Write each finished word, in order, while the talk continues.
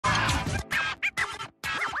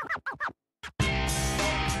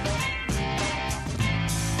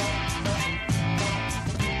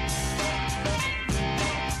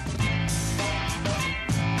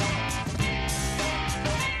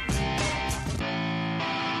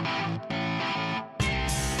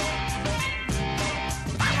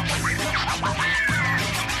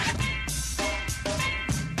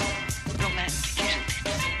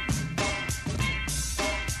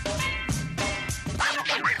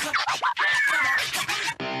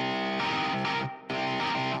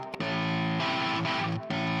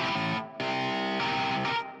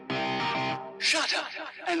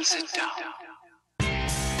and sit down.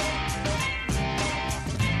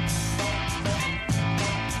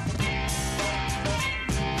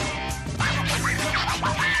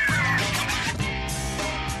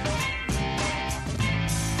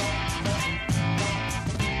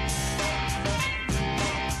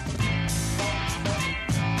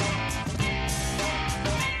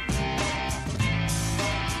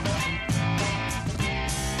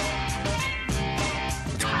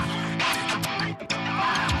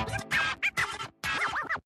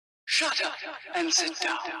 Shut up and sit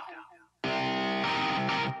down.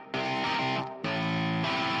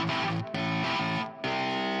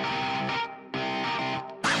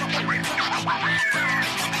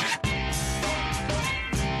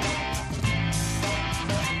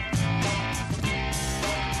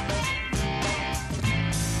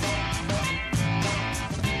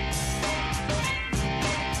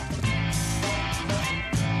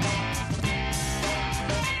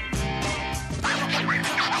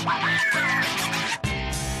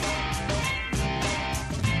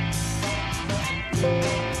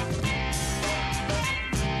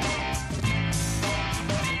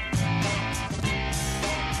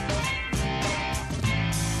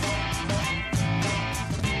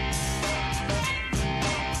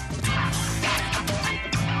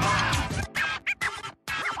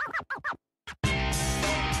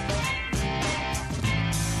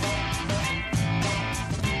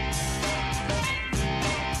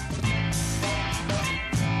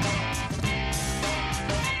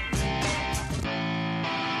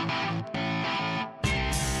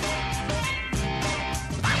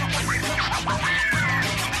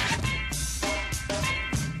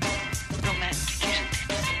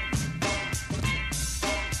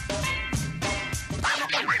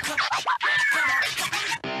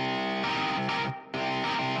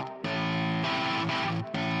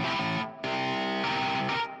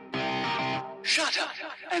 Shut up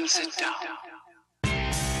and sit down.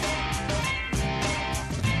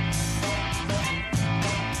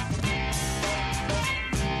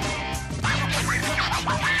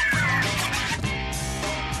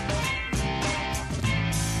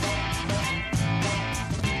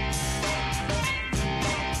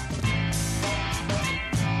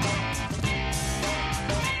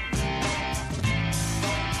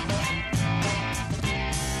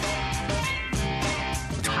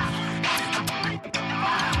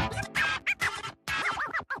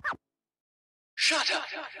 Shut up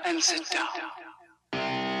and sit down.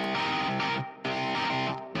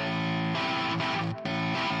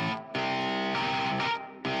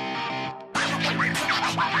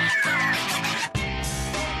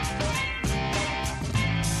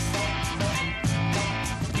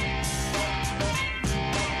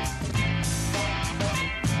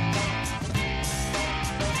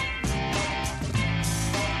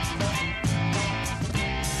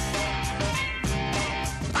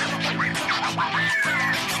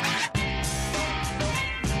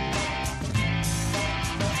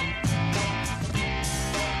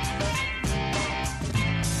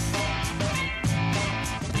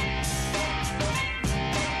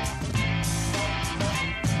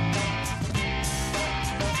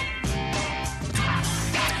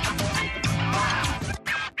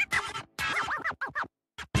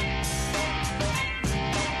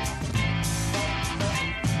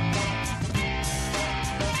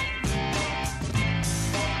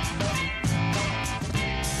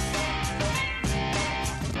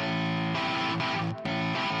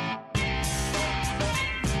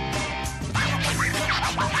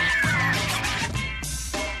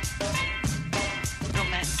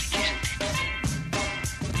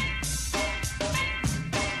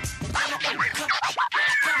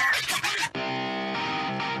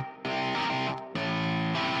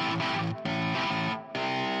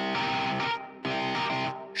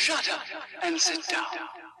 Shut up and sit down.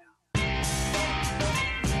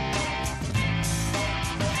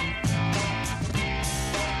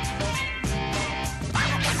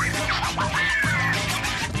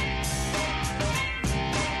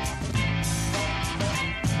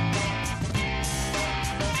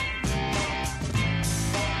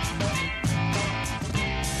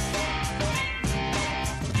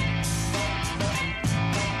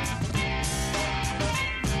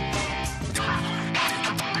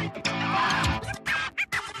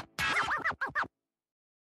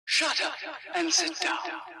 Shut up and sit down.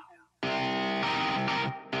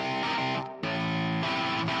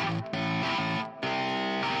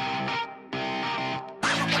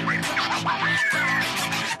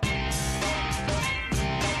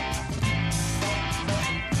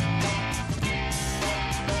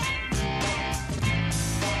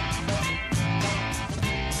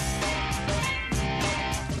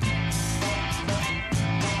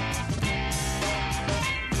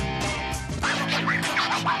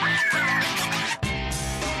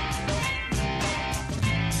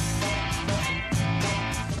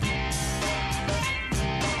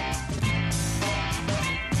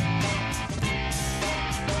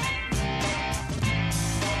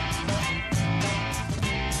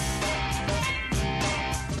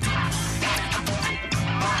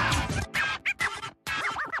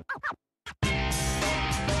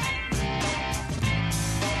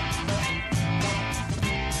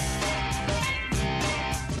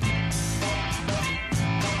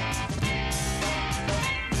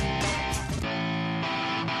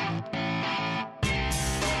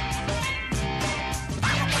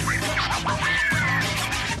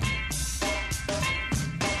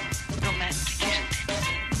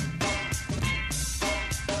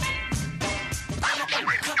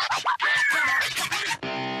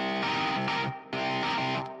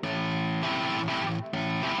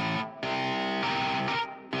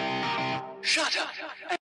 Shut up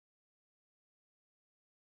and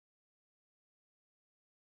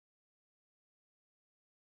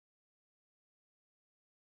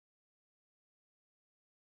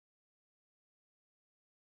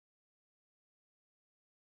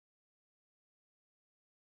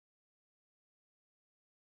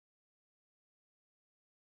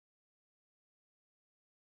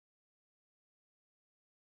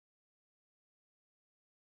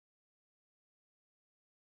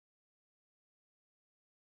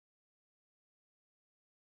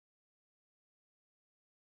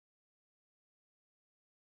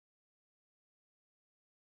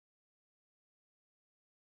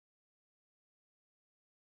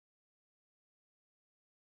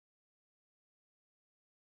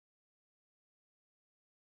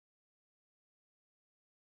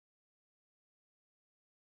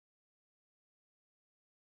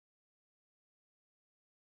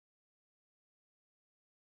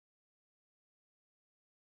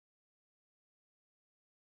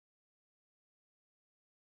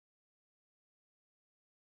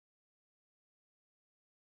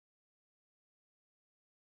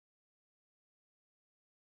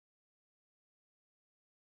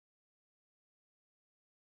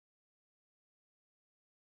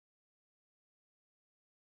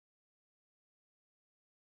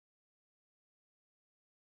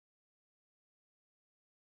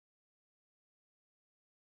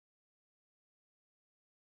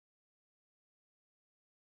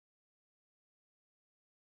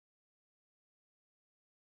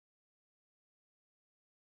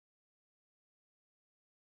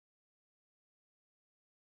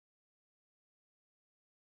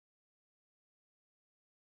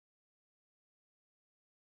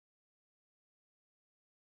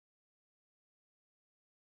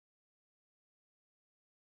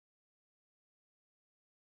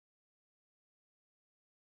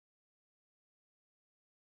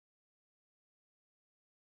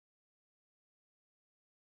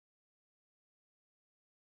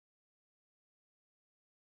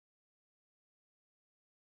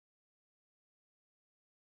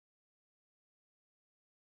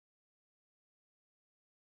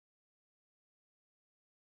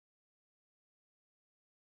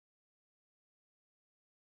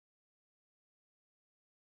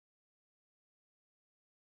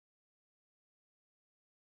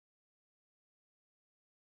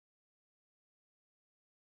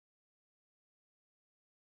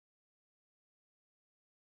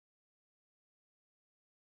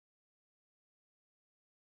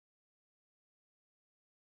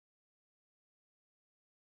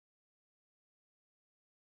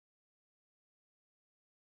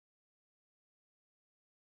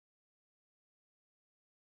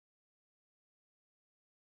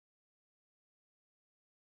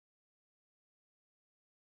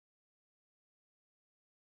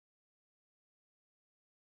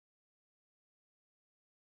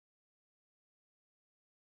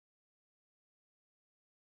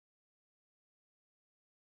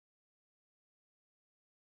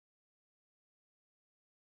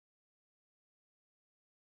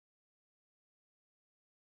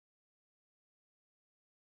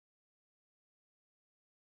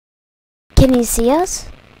Can you see us?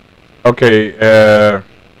 Okay,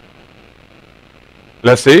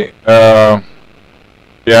 let's see. Yeah,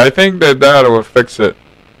 I think that will fix it.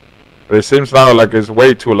 But it seems now like it's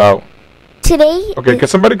way too loud. Today? Okay, can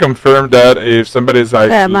somebody confirm that if somebody's like...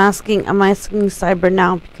 Okay, I'm asking Cyber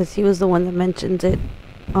now because he was the one that mentioned it.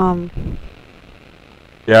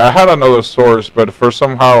 Yeah, I had another source, but for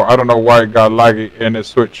somehow, I don't know why it got laggy in it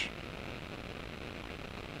switch.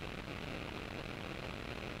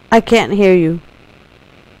 I can't hear you.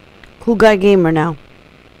 Cool Guy Gamer now.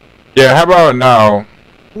 Yeah, how about now?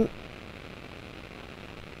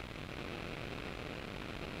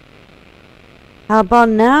 How about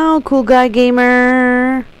now, Cool Guy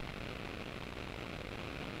Gamer?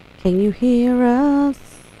 Can you hear us?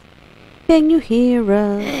 Can you hear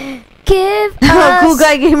us? Give us... Cool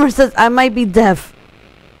Guy Gamer says, I might be deaf.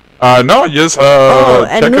 No, just,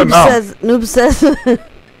 and check it now. Noob says...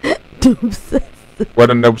 Noob says...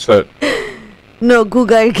 What a noob said. No, Cool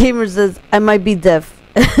Guy Gamer says, I might be deaf.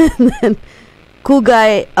 And then Cool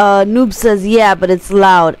Guy Noob says, yeah, but it's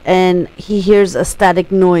loud. And he hears a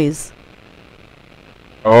static noise.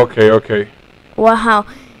 Okay. Wow.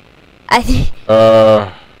 I think...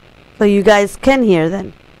 So you guys can hear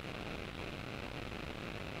then.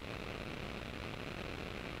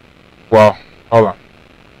 Well, hold on.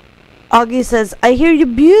 Augie says, I hear you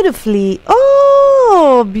beautifully.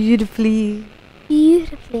 Oh, beautifully.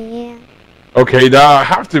 Beautifully. Okay, there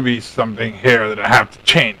have to be something here that I have to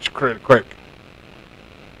change quick.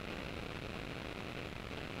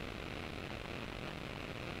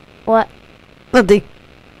 What? Nothing.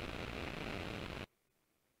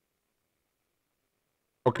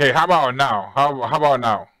 Okay, how about now? How about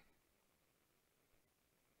now?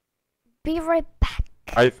 Be right back.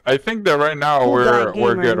 I think that right now Cool guy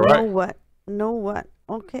we're gamer. good, Know right? what? Know what?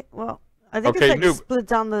 Okay, well, I think Okay, it's like Noob. split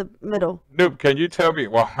down the middle. Noob, can you tell me?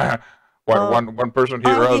 Well, one person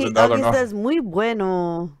hears us and the other Augie no. says muy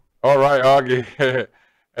bueno. All right, Augie.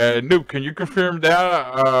 Noob, can you confirm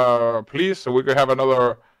that, please, so we could have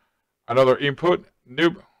another input?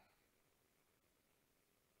 Noob.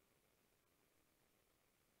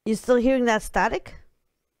 You still hearing that static?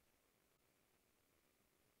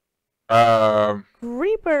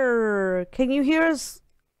 Reaper, can you hear us?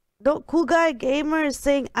 No, cool guy gamer is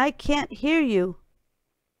saying I can't hear you.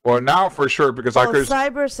 Well, now for sure because I could.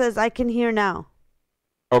 Cyber says I can hear now.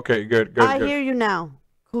 Okay, good. I hear you now.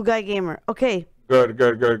 Cool guy gamer. Okay.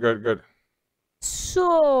 Good.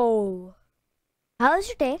 So, how was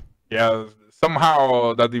your day? Yeah,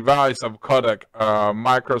 somehow the device of Kodak,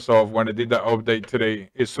 Microsoft, when they did the update today,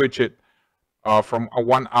 it switched it from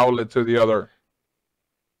one outlet to the other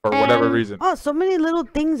for whatever reason. Oh, so many little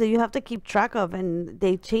things that you have to keep track of, and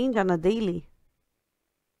they change on a daily.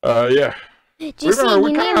 Yeah. Remember,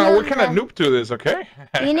 we kind of noob to this, okay?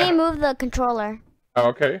 You need to move the controller.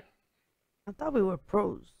 Okay. I thought we were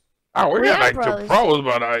pros. Oh, we're not like pros. to pros,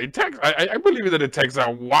 but it takes. I believe that it takes a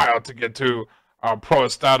while to get to pro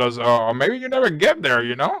status, or maybe you never get there.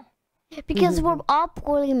 You know. Because we're all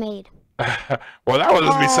poorly made. Well, that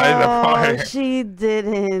was beside the point. She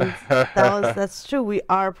didn't. That's true. We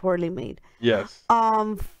are poorly made. Yes.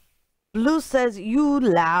 Blue says you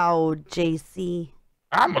loud, JC.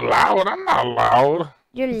 I'm loud. I'm not loud.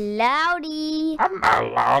 You're loudy. I'm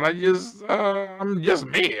not loud. I'm just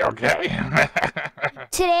me, okay?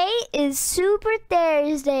 Today is Super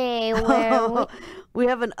Thursday, where we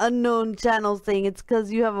have an unknown channel saying it's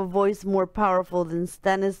because you have a voice more powerful than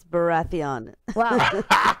Stannis Baratheon. Wow.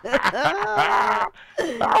 That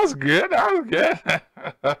was good.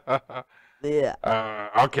 Yeah.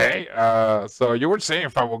 Okay. So you were saying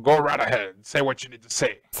if I will go right ahead, say what you need to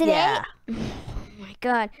say. Today, Yeah. oh my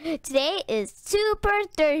God, today is Super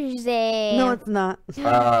Thursday. No, it's not.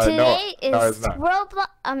 Today is it's not. Roblox.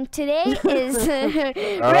 Today is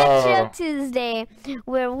Retro Tuesday,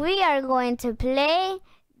 where we are going to play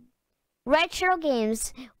retro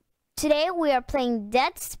games. Today we are playing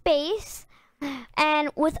Dead Space,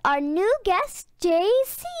 and with our new guest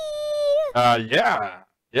JC. Yeah,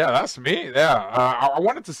 that's me. Yeah, I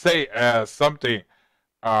wanted to say something.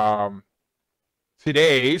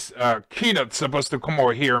 Today's Keenan's supposed to come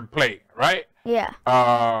over here and play, right? Yeah.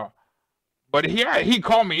 But he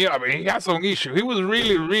called me up and he had some issue. He was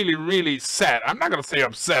really sad. I'm not gonna say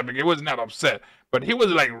upset because he was not upset, but he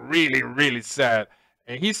was like really sad.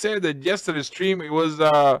 And he said that yesterday's stream it was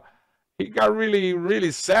he got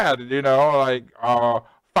really sad. You know, like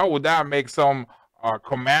Fabu and I'm make some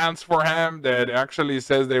commands for him that actually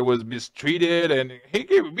says they was mistreated, and he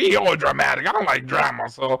gave me all dramatic. I don't like drama,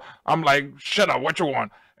 so I'm like, shut up, what you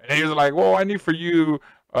want? And he was like, well, I need for you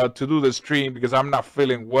to do the stream because I'm not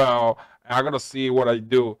feeling well, and I gotta see what I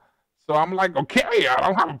do. So I'm like, okay, I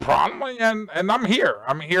don't have a problem, and I'm here.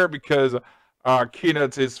 I'm here because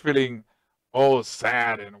Keenan is feeling all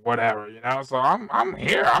sad and whatever, you know. So I'm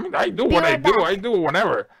here. I do what I do. I do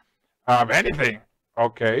whenever, anything.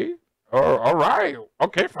 Okay. Oh, all right.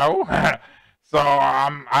 Okay, Fabu. So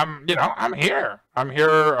I'm here. I'm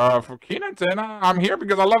here for Keenan, and I'm here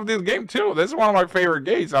because I love this game too. This is one of my favorite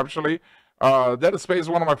games, actually. Dead Space is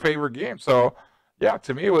one of my favorite games. So yeah,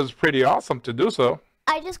 to me it was pretty awesome to do so.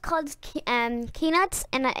 I just called Keenuts,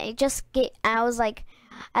 and I was like,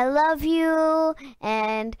 I love you,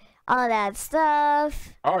 and all that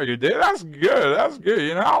stuff. Oh, you did? That's good. That's good.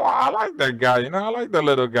 You know, I like that guy. You know, I like the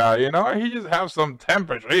little guy. You know, he just has some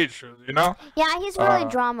temperature issues. You know. Yeah, he's really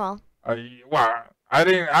drama. Well, I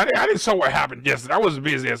didn't saw what happened yesterday. I was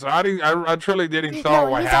busy, so I truly didn't saw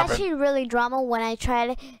what happened. He's actually really drama when I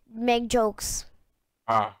try to make jokes.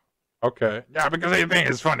 Okay. Yeah, because they think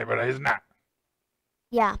it's funny, but he's not.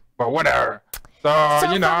 Yeah. But whatever. So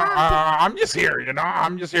you know, I'm just here. You know,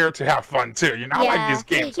 I'm just here to have fun too. You know, I like this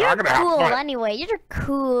game, so I'm gonna have fun. Anyway, you're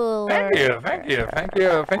cool. Thank you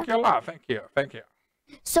a lot. Thank you.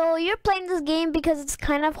 So you're playing this game because it's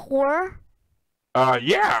kind of horror.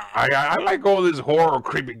 Yeah, I like all these horror,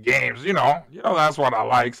 creepy games. You know, that's what I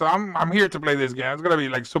like. So I'm here to play this game. It's gonna be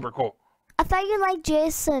like super cool. I thought you liked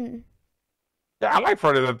Jason. Yeah, I like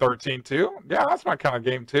Friday the 13th too. Yeah, that's my kind of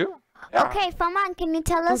game too. Yeah. Okay, Faman, can you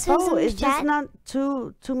tell us who's in the is chat? this not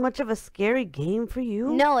too much of a scary game for you?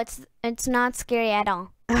 No, it's not scary at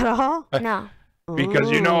all. At all? No.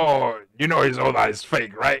 Because you know his old eyes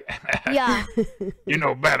fake, right? Yeah. You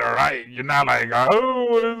know better, right? You're not like,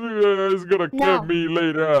 oh, it's gonna kill me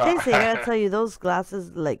later. Casey, I gotta tell you, those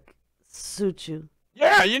glasses like suit you.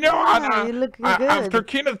 Yeah, you know, you look good. after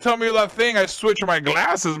Kina told me that thing, I switched my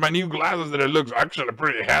glasses, my new glasses that it looks actually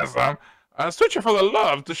pretty handsome. I switched it for the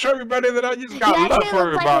love, to show everybody that I just got love for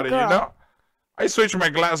everybody, you know? I switched my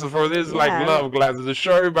glasses for this, like, love glasses, to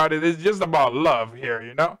show everybody this is just about love here,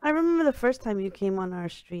 you know? I remember the first time you came on our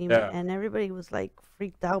stream, and everybody was, like,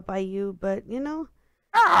 freaked out by you, but, you know,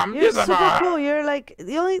 you're super cool. You're, like,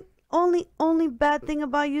 the only bad thing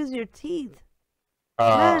about you is your teeth.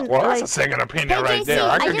 Man, well, that's a second opinion right there.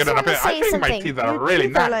 I could get an opinion. I think my teeth are really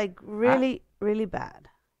nice. Are like really bad.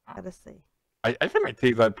 I gotta say. I think my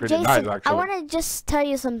teeth are pretty JC, nice, actually. I want to just tell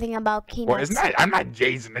you something about Peanuts. Well, it's not. I'm not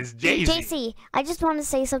Jason. It's Jay-Z. JC, I just want to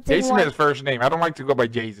say something. Jason is his first name. I don't like to go by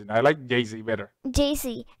Jason. I like Jay-Z better.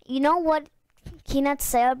 JC, you know what Peanuts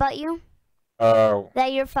say about you?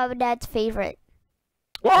 That you're Dad's favorite.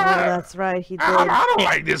 Well, that's right. He did. I don't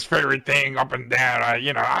like this favorite thing up and down.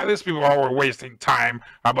 You know, these people are always wasting time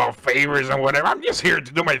about favors and whatever. I'm just here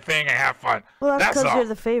to do my thing and have fun. Well, that's because you're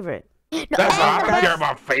the favorite. That's all. I don't care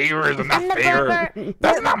about favors and not favors.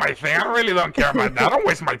 That's not my thing. I really don't care about that. I don't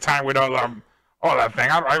waste my time with all that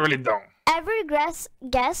thing. I really don't. Every guest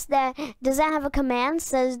that doesn't have a command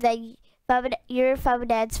says that you're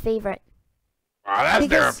Dad's favorite. Well, that's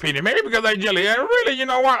their opinion. Maybe because I jelly. Really, you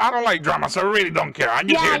know what? I don't like drama, so I really don't care. I'm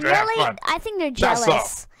just here to have fun. I think they're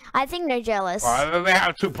jealous. I think they're jealous. Well, they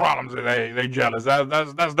have two problems. They're jealous.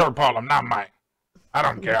 That's their problem, not mine. I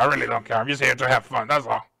don't care. I really don't care. I'm just here to have fun. That's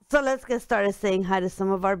all. So let's get started saying hi to some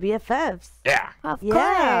of our BFFs. Yeah. Of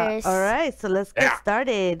course. All right. So let's get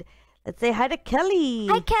started. Let's say hi to Kelly.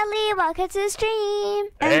 Hi, Kelly. Welcome to the stream.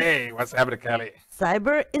 Hey, what's happening, Kelly?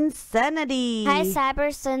 Cyber Insanity. Hi, Cyber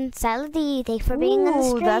Insanity. Thanks for being on the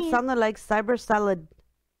stream. That sounded like Cyber Salad.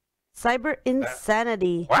 Cyber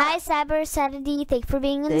Insanity. Hi, Cyber Insanity. Thanks for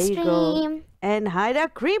being on the stream. Go. And hi to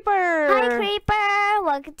Creeper. Hi, Creeper.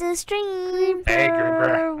 Welcome to the stream. Hey,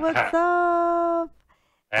 Creeper. What's up?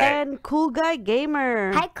 Hey. And Cool Guy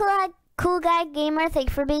Gamer. Hi, Cool Guy Gamer.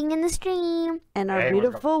 Thanks for being in the stream. And our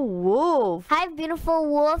beautiful Wolf. Hi, beautiful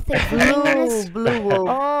Wolf. Thanks for being in the stream. Blue Wolf.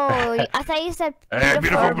 Oh, I thought you said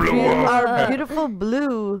beautiful Blue Wolf. Our beautiful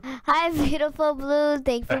Blue. Hi, beautiful Blue.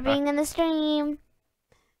 Thanks for being in the stream.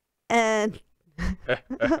 And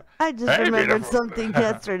I just remembered something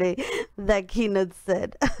yesterday that Keenan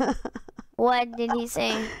said. What did he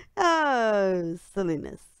say? Oh,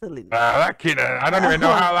 silliness. That Keenan, I don't even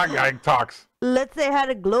know how that guy talks. Let's say hi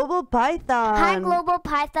to Global Python. Hi, Global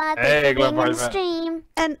Python. Thanks for being in the stream.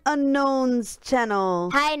 And Unknown's channel.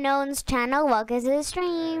 Hi, Unknown's channel. Welcome to the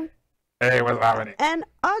stream. Hey, what's happening? And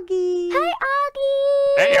Augie. Hi,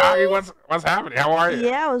 Augie. Hey, Augie, what's happening? How are you?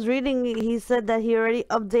 Yeah, I was reading. He said that he already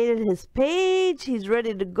updated his page. He's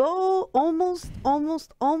ready to go. Almost.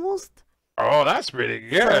 Oh, that's pretty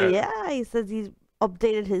good. So, yeah, he says he's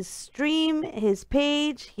updated his stream, his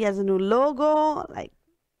page. He has a new logo. Like,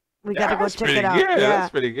 we gotta go check it out. Yeah,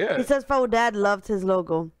 that's pretty good. He says Dad loved his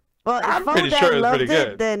logo. Well, I'm if pretty Dad sure it's loved pretty it,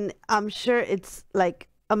 good. then I'm sure it's like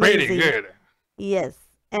amazing. Pretty good. Yes.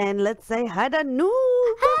 And let's say hi to Noob.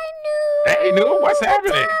 Hi, Noob. Hey, Noob, what's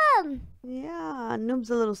happening? Yeah,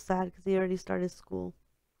 Noob's a little sad because he already started school.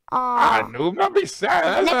 Noob, don't be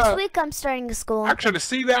sad. Next week I'm starting school. Actually,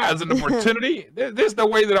 see that as an opportunity. This is the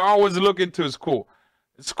way that I always look into school.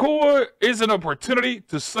 School is an opportunity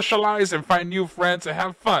to socialize and find new friends and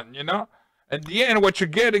have fun, you know? At the end, what you're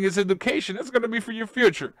getting is education. It's going to be for your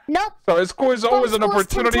future. Nope. So school is always an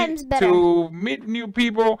opportunity to meet new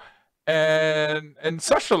people and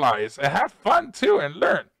socialize and have fun, too, and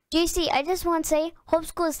learn. JC, I just want to say,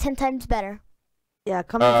 homeschool is 10 times better. Yeah,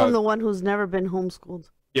 coming from the one who's never been homeschooled.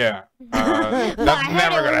 Yeah. That's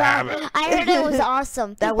never going to happen. I heard it was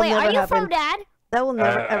awesome. Wait, are you from Dad? That will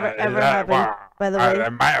never, ever happen, well, by the way.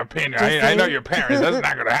 In my opinion, I know your parents. That's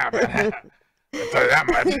not going to happen. I'll tell you that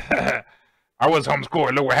much. I was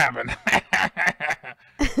homeschooled. Look what happened.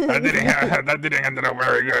 that didn't end up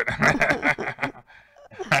very good.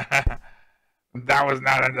 That was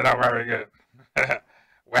not ended up very good.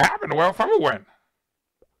 What happened? Where Fabu went?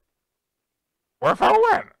 Where Fabu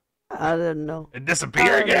went? I don't know. It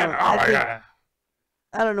disappeared again? Oh, my God.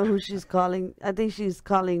 I don't know who she's calling. I think she's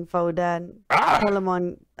calling Faudan. Tell him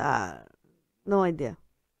on. No idea.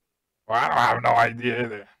 Well, I don't have no idea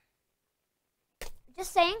either.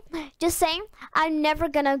 Just saying. I'm never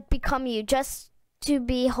gonna become you just to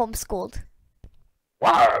be homeschooled.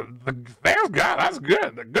 Wow, thanks God. That's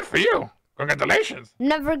good. Good for you. Congratulations. I'm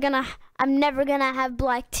never gonna have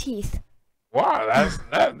black teeth. Wow,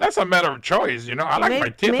 that's a matter of choice, you know. I like my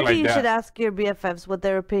teeth like that. Maybe you should ask your BFFs what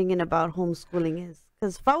their opinion about homeschooling is.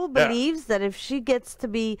 Because Fabu believes that if she gets to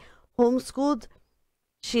be homeschooled,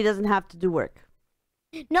 she doesn't have to do work.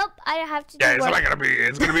 Nope, I have to do work. Yeah,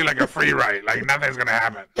 it's gonna be like a free ride. Like nothing's gonna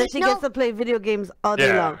happen. That she gets to play video games all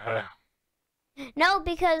day long. No,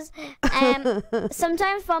 because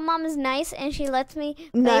sometimes my mom is nice and she lets me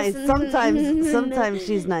play nice. Sometimes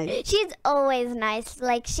she's nice. She's always nice.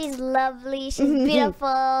 Like she's lovely. She's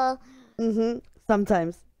beautiful.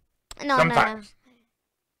 Sometimes. No.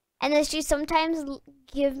 And then she sometimes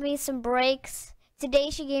give me some breaks. Today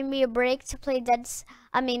she gave me a break to play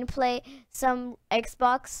play some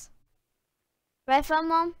Xbox. Right, Fun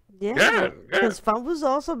Mom? Yeah, because Fabu's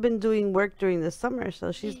also been doing work during the summer,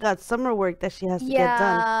 so she's got summer work that she has to get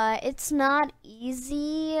done. Yeah, it's not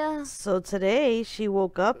easy. So today she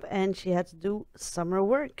woke up and she had to do summer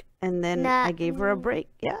work, and then I gave her a break.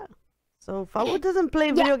 Yeah. So Fabu doesn't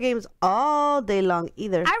play video games all day long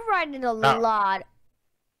either. I read it a lot.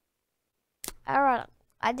 I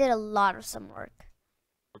did a lot of summer work.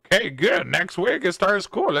 Okay, good. Next week it starts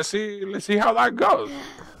school. Let's see how that goes.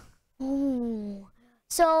 Ooh.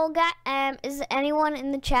 So, is anyone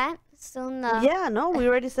in the chat still in the? Yeah, no, we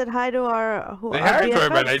already said hi to our. Hi to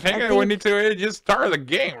everybody. I think we need to just start the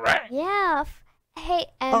game, right? Yeah. Hey.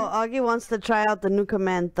 Augie wants to try out the new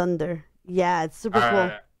command Thunder. Yeah, it's super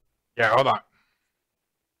cool. Yeah, hold on.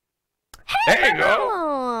 Hey, there you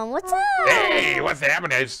go. What's up? Hey, what's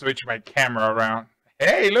happening? I switched my camera around.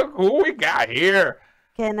 Hey, look who we got here.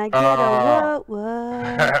 Can I get a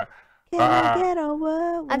what? Can I get a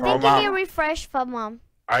what? I think you need a refresh for Mom.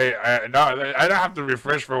 I don't have to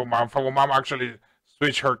refresh for Mom. For Mom actually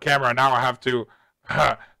switched her camera. Now I have to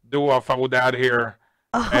do a Fabu Dad here.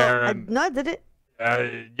 No, I did it.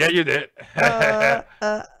 Yeah, you did. Yeah,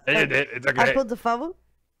 you did. It's okay. I put the Fabu.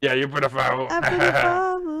 Yeah, you put a Fabu. I put a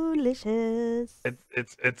Fabu-licious.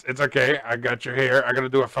 It's okay. I got you here. I gotta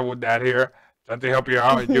do a Fabu Dad here. Trying to help you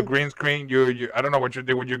out. Your green screen. You. I don't know what you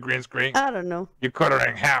did with your green screen. I don't know. You cut it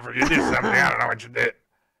in half, or you did something. I don't know what you did.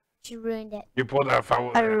 She ruined it. You pulled that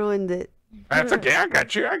Fabu. I ruined it. That's okay. I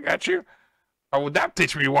got you. Oh, would that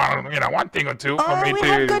teach me one thing or two for me we to...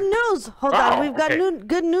 have good news. Hold on. We've got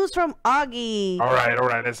good news from Augie. All right.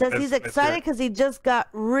 Says he's excited because he just got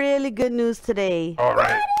really good news today. All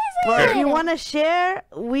right. Well, if you want to share,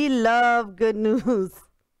 we love good news.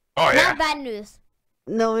 Oh, yeah. Not bad news.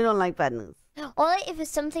 No, we don't like bad news. Only if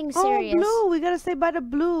it's something serious. Oh, Blue. We got to say bye to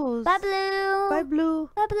Blues. Bye, Blue. Bye, Blue.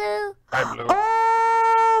 Bye, Blue. Bye, Blue.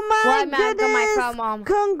 Oh, my goodness. Mom?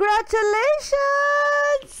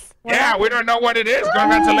 Congratulations. Yeah, we don't know what it is.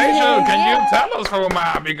 Congratulations. Can you tell us,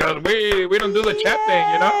 Mom? Because we don't do the chat thing,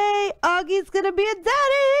 you know? Hey, Augie's going to be a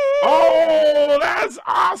daddy. Oh, that's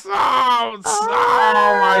awesome. Oh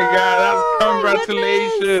my God. That's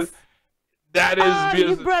congratulations. Goodness. That is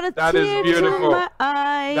beautiful. That is beautiful.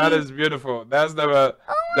 That is beautiful. That's the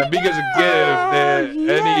biggest gift that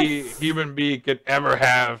any human being could ever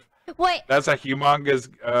have. Wait. That's a humongous,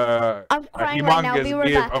 I'm crying right now. Be right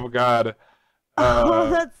gift back. of God.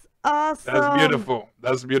 That's awesome. That's beautiful.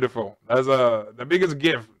 That's beautiful. That's the biggest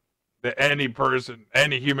gift that any person,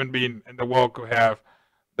 any human being in the world could have.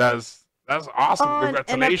 That's awesome.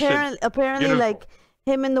 Congratulations. And apparently, beautiful. Like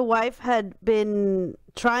him and the wife had been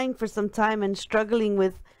trying for some time and struggling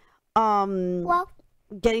with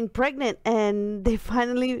getting pregnant, and they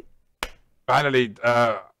finally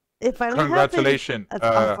congratulations. That's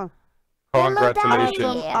awesome.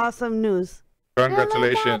 Congratulations. Awesome news.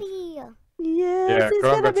 Congratulations. Yes, he's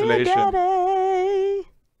congratulations. Gonna be a daddy.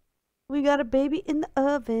 We got a baby in the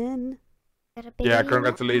oven. Yeah,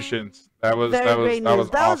 congratulations. That was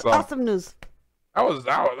awesome news. That was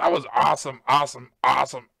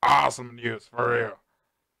awesome news, for real.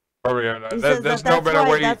 For real. There's no better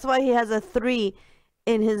way. That's why he has a 3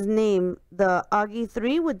 in his name. The Augie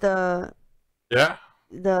 3 with the that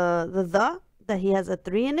he has a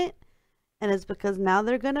 3 in it, and it's because now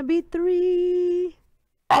they're gonna be 3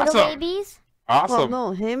 little babies. Awesome. Well,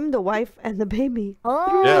 no, him, the wife, and the baby.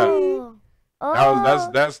 Oh. Yeah.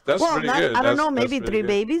 Oh. That's pretty good. I don't know, maybe 3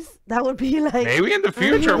 babies. That would be like maybe in the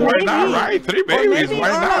future. Why not? Right? 3 babies.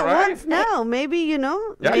 Why not? Right? Once now, maybe Yeah,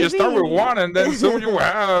 maybe, you start with 1, and then soon you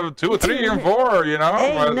have 2, 3, and 4. You know.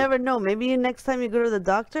 Hey, you never know. Maybe next time you go to the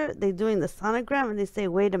doctor, they're doing the sonogram, and they say,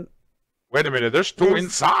 "Wait a minute. There's 2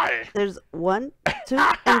 inside. There's 1, 2,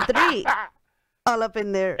 and 3." All up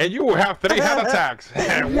in there. And you will have 3 heart attacks.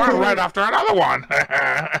 One right after another one.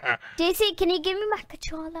 JC, can you give me my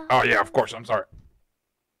controller? Oh, yeah, of course. I'm sorry.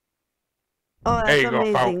 Oh, that's There you go,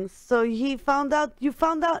 amazing. So you found out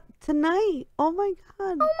tonight. Oh my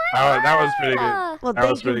God. That was pretty good. Well,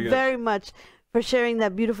 thank you very much for sharing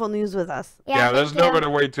that beautiful news with us. Yeah, there's no better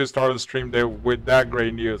way to start a stream day with that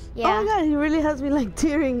great news. Yeah. Oh my God, he really has me like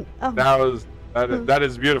tearing up. That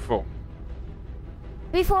is beautiful.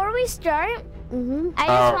 Before we start, I just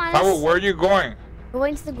want to... where are you going?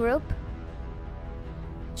 Going to the group.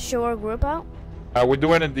 Show our group out. We're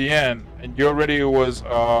doing it at the end, and you already was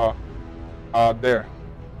there.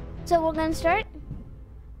 So we're gonna start.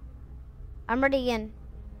 I'm ready again.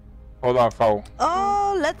 Hold on, Fabu.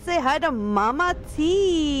 Oh, let's say hi to Mama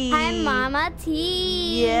T. Hi, Mama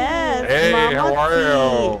T. Yes. Hey, Mama how are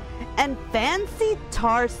you? And Fancy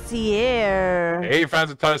Tarsier. Hey,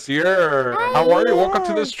 Fancy Tarsier. How are you? Welcome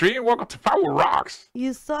to the stream. Welcome to FabuRocks.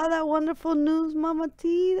 You saw that wonderful news, Mama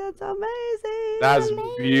T. That's amazing. That's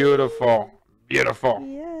beautiful. Beautiful.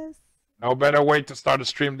 Yes. No better way to start a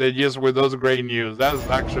stream than just with those great news. That's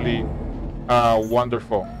actually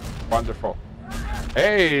wonderful. Wonderful.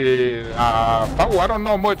 Hey, Fabu, I don't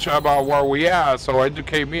know much about where we are, so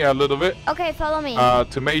educate me a little bit. Okay, follow me.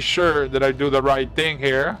 To make sure that I do the right thing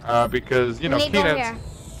here, because, you know,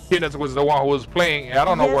 Keenan was the one who was playing. I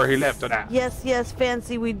don't know where he left it at. Yes,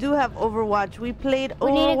 Fancy. We do have Overwatch. We played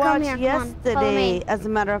Overwatch yesterday, as a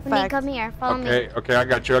matter of fact. Come here. Follow me. Okay, I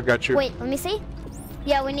got you. Wait, let me see.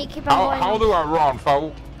 Yeah, we need to keep on going. How do I run,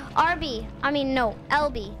 Fabu? RB. I mean, no,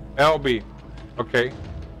 LB. LB. Okay.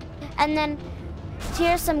 And then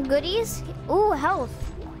here's some goodies. Ooh, health.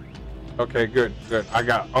 Okay, good. I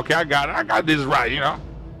got it. I got this right, you know.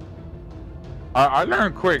 I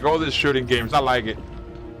learned quick all these shooting games. I like it.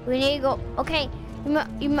 We need to go. Okay.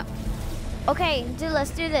 Okay, let's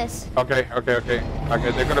do this. Okay.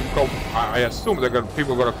 They're gonna go. I assume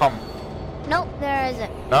people are gonna come. Nope, there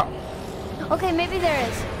isn't. No. Okay, maybe there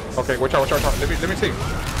is. Okay, watch out. Let me see.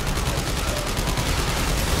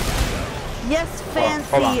 Yes,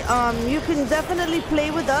 Fancy. You can definitely play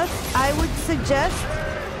with us. I would suggest.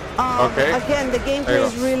 Again, the gameplay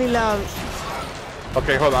is really loud.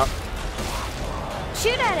 Okay, hold on.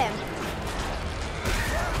 Shoot at him.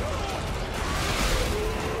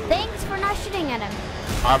 Thanks for not shooting at him.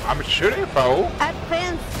 I'm shooting, Fabu. At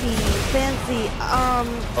Fancy.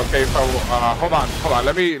 Okay, Fabu. Hold on.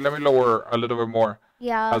 Let me lower a little bit more.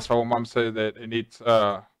 Yeah. As Fabu Mom said that it needs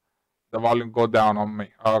the volume go down on me.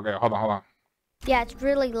 Okay, hold on. Yeah, it's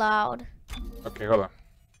really loud. Okay, hold on.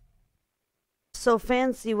 So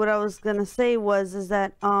Fancy, what I was gonna say is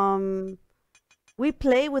that we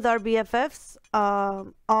play with our BFFs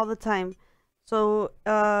all the time. So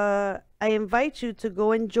I invite you to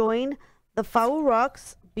go and join the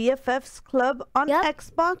FabuRocks BFFs Club on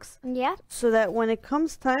Xbox. Yeah. So that when it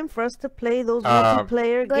comes time for us to play those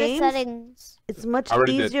multiplayer games, it's much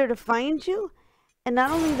easier to find you. And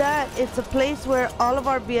not only that, it's a place where all of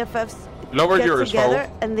our BFFs get together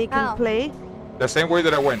and they can play. The same way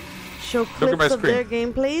that I went. Show clips of their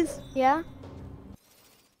gameplays. Yeah.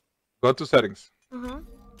 Go to settings.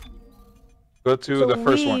 Go to the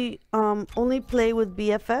first one. We only play with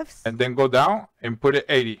BFFs. And then go down and put it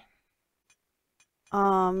 80.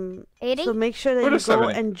 80? So make sure that you go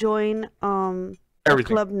and join the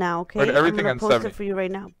club now, okay? Put everything I'm gonna on post 70. it for you right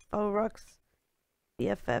now. FabuRocks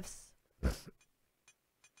BFFs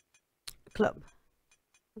Club.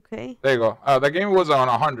 Okay. There you go. The game was on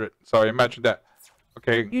 100, so imagine that.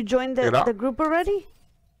 Okay. You joined the group already?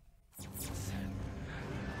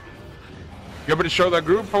 You able to show that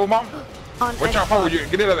group, Fabu Mom? Watch out, Fabu.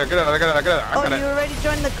 Get it out there. Oh, you already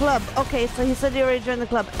joined the club. Okay, so he said you already joined the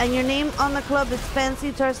club. And your name on the club is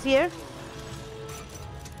Fancy Tarsier?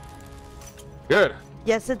 Good.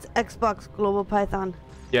 Yes, it's Xbox Global Python.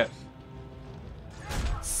 Yes.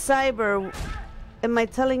 Cyber, what am I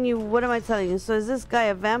telling you? So is this guy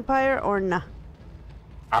a vampire or nah?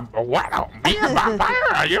 What? Me a vampire?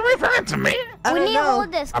 Are you referring to me? We need to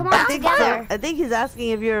hold this. Come on, together. I think he's asking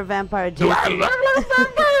if you're a vampire, Jason. Do I look like a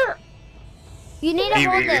vampire? You need to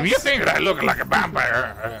hold this. If you think that I look like a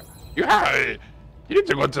vampire, you need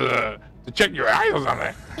to go to check your eyes or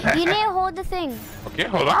something. You need to hold the thing. Okay,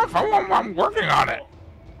 hold on. I'm working on it.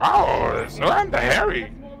 Oh, so I'm the hairy.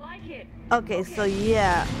 Okay, so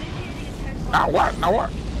yeah. Now what?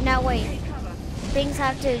 Now wait. Things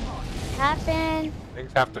have to happen.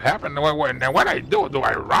 Things have to happen. Then what I do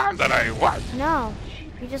I run? That I what? No.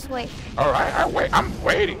 You just wait. All right, I wait. I'm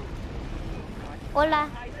waiting. Hola.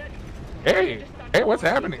 Hey, what's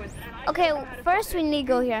happening? Okay, first we need to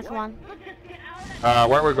go here. Come on.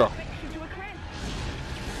 Where we go?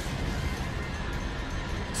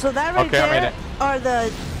 So that right there are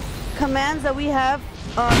the commands that we have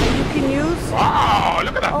that you can use. Wow,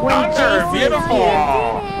 look at that picture. Beautiful.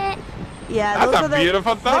 Yeah, that's a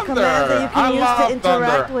beautiful thunder. The commands that you can use to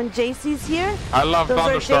interact thunder. when JC's here. I love those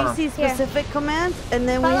thunderstorm. Those are JC specific commands, and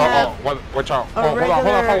then we Oh, have. watch out! Oh, hold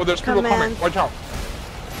on! There's people coming. Watch out!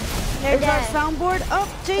 Is our soundboard up,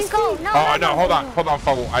 JC? Let's go. No, hold on,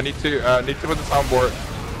 Fabu. I need to put the soundboard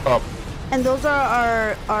up. And those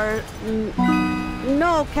are our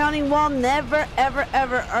no counting wall. Never, ever,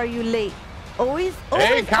 ever are you late. Always.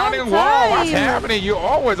 Hey, counting wall, what's happening? You're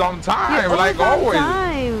always on time, like always.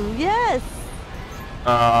 Time. Yes.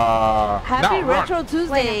 Happy Retro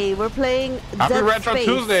Tuesday. We're playing Happy Dead Retro Space.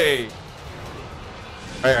 Tuesday.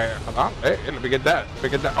 Hey, hold on. Hey, let me get that.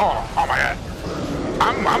 Oh my God.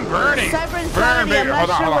 I'm burning. Cyber Insanity, I'm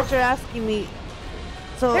not sure what you're asking me.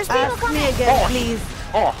 So ask me again, please.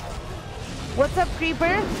 Oh. What's up,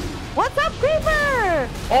 Creeper? What's up, Creeper?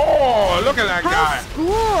 Oh, look at that guy. How's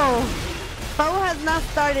school? Fabu has not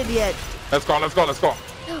started yet. Let's go.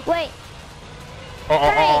 Wait.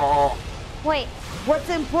 Oh. Wait. What's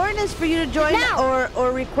important is for you to join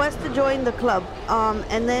or request to join the club.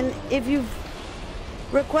 And then if you've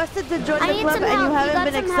requested to join the club and you haven't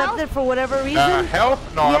been accepted for whatever reason. Health?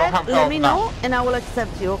 No, I don't have health. Let me know and I will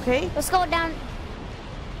accept you, okay? Let's go down.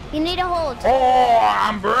 You need a hold. Oh,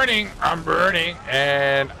 I'm burning,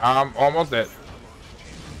 and I'm almost dead.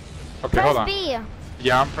 Okay, hold on. B.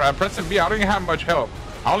 Yeah, I'm pressing B. I don't even have much health.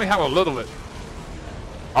 I only have a little bit.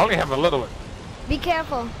 Be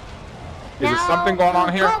careful. Is there something going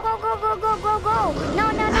on here? Go. No.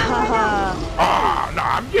 Oh, no,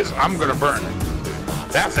 I'm gonna burn.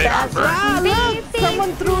 That's it, I'm burning. Look,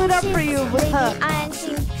 someone threw it up for you.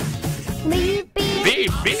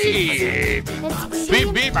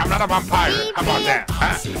 Beep, I'm not a vampire. How about that?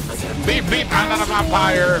 Huh? Beep, I'm not a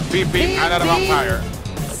vampire. Beep, I'm not a vampire.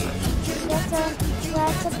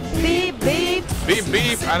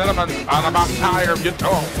 Beep, I'm not a vampire.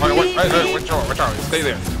 Wait, which one? Stay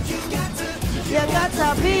there. You got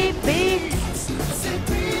to beep,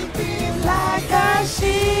 like a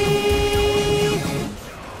sheep.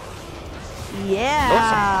 Yeah.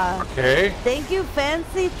 Awesome. Okay. Thank you,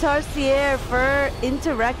 Fancy Tarsier, for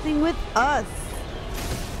interacting with us.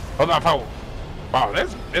 Hold on, Paul. Wow,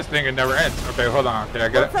 this thing it never ends. Okay, hold on. Okay, I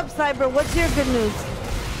get it. What's up, Cyber? What's your good news?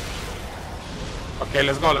 Okay,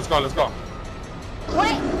 let's go.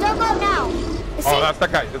 Wait, don't go now. Oh, that's the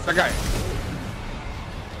guy. Let's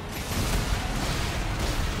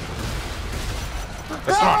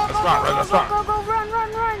run. Go,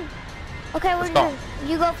 run. Okay, we're good.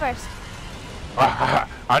 You go first. I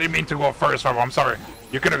didn't mean to go first, Fabu. I'm sorry.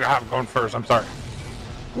 You could have gone first. I'm sorry.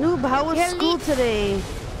 Noob, how was school today?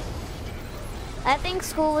 I think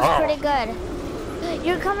school was pretty good.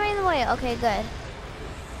 You're coming the way. Okay, good.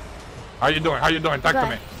 How you doing? Talk to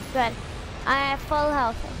me. Good. I have full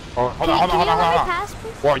health. Oh, hold on. Pass,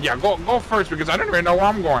 please? Well, yeah, go first because I don't even know where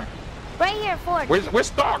I'm going. Right here, forward. We're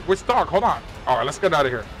stuck. Hold on. All right, let's get out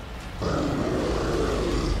of here.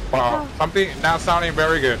 Wow, something now sounding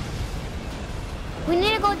very good. We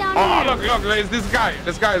need to go down here. Oh, look, it's this guy.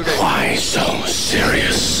 This guy is good. Why so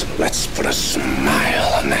serious? Let's put a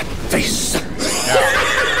smile on that face.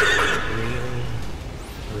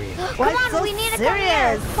 Come on, we need to come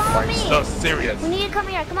here. Follow me. So serious. We need to come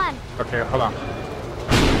here. Come on. Okay, hold on.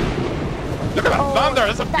 Look at that thunder.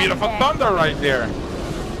 It's a beautiful thunder right there.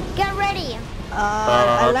 Get ready.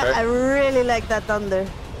 I really like that thunder.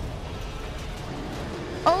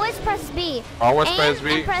 Always press B. Always press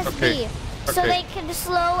B. And press B. So they can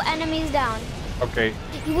slow enemies down. Okay.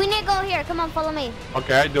 We need to go here. Come on, follow me.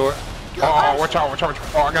 Okay, I do it. Oh, watch out.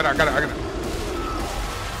 Oh, I got it.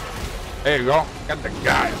 There you go. Got the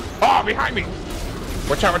guy. Oh, behind me.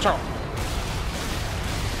 Watch out.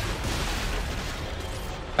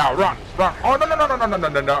 Now run. Oh,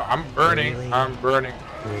 no. I'm burning.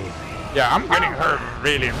 Yeah, I'm getting hurt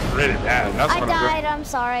really bad. That's what I died. I'm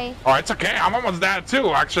sorry. Oh, it's okay. I'm almost dead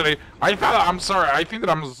too, actually. I'm sorry. I think that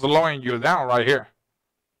I'm slowing you down right here.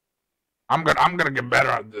 I'm gonna get better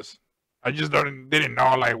at this. I just didn't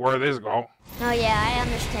know like where this go. Oh yeah, I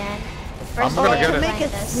understand. I'm gonna get it. Make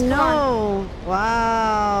it snow.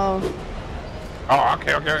 Wow. Oh,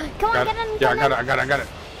 okay. Come on, get in. Yeah, I got it.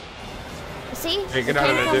 See? Hey, get out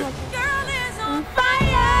of there, dude. Girl is on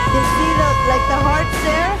fire. You see the hearts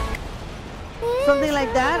there? Something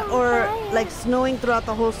like that, or like snowing throughout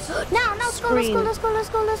the whole screen. No, let's go. Augie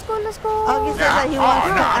says that he wants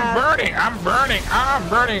to I'm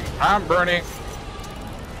burning.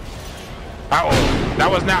 Oh, that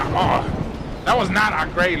was not a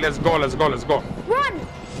great. Let's go. Run.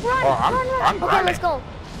 I'm okay, let's go.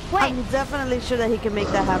 Wait. I'm definitely sure that he can make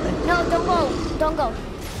that happen. No, don't go.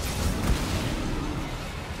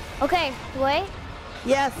 Okay, wait.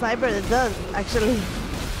 Yeah, Cyber, it does, actually.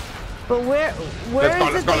 But where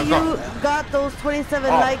is it that you got those 27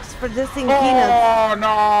 likes for dissing Peanuts?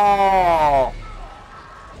 Oh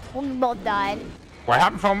no! We both died. What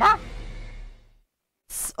happened, Foma?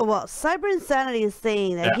 Well, Cyber Insanity is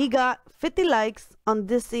saying that he got 50 likes on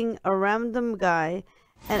dissing a random guy,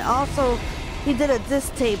 and also he did a diss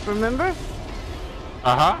tape, remember?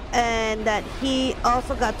 And that he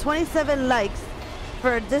also got 27 likes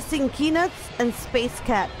for dissing Peanuts and Space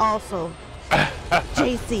Cat also.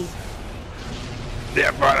 JC.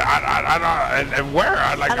 Yeah, but I don't, and where?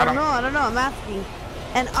 I don't know, I'm asking.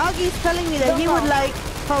 And Augie's telling me that he would like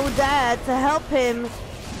Dad to help him,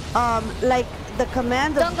 like the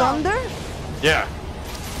command of thunder. Yeah.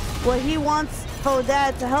 What he wants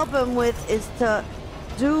Dad to help him with is to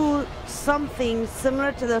do something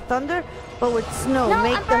similar to the thunder, but with snow.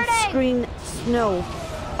 Make the screen snow.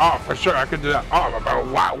 Oh, for sure, I could do that. Oh, but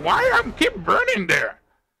why I'm keep burning there?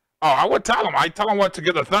 Oh, I would tell him. I tell him what to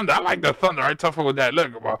get the thunder. I like the thunder. I tell him with that.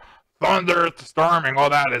 Look, well, thunder, storming, all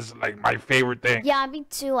that is like my favorite thing. Yeah, me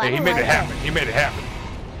too. He made it happen. He made it happen.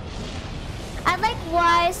 I like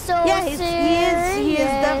why so he is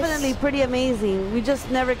definitely pretty amazing. We just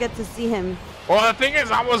never get to see him. Well, the thing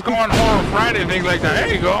is, I was going Horror Friday and things like that.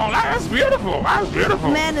 There you go. That's beautiful. That's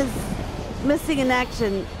beautiful. Man is missing in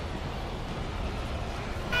action.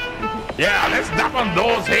 Yeah, let's dump on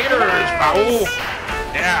those haters, Fabu.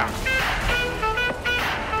 Yeah.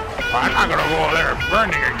 I'm not gonna go there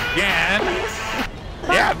burning again.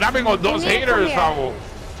 Yeah, dumping on those haters, Fabu.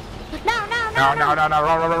 No.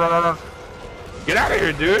 Run. Get out of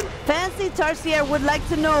here, dude. Fancy Tarsier would like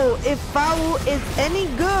to know if Fabu is any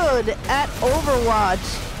good at Overwatch.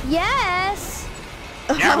 Yes.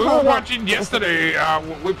 Yeah, we were watching yesterday.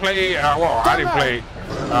 We play. Well, I didn't play.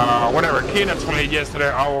 Whatever. Keenan's played yesterday.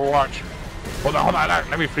 Overwatch. Hold on.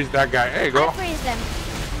 Let me freeze that guy. There you go. I freeze them.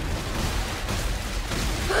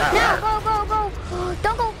 No,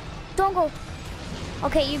 go. Don't go.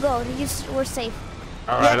 Okay, you go. We're safe.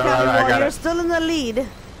 All right, I got You're it. still in the lead.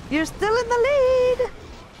 You're still in the lead.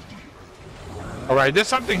 All right, there's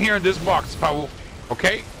something here in this box, Fabu.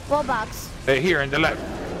 Okay? What box? Here in the left.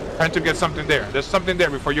 Trying to get something there. There's something there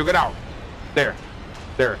before you get out. There.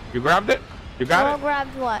 You grabbed it? You got it?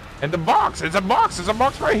 Grabbed what? In the box. It's a box. It's a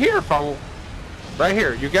box right here, Fabu. Right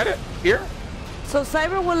here. You get it? Here? So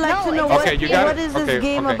Cyber would like to know what is this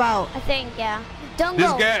game about? I think, yeah.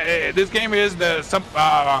 This game is some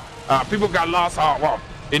people got lost. Well,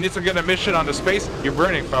 you need to get a mission on the space. You're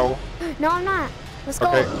burning, Fabu. No, I'm not. Let's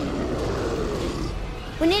go. Okay.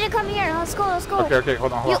 We need to come here. Let's go. Okay,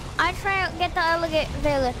 hold on. I try to get the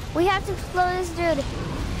elevator. We have to explode this dude.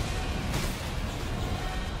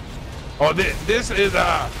 Oh, this is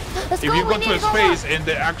if you go to a space and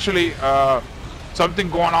there actually something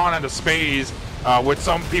going on in the space with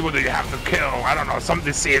some people that you have to kill. I don't know, something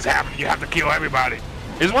is happening. You have to kill everybody.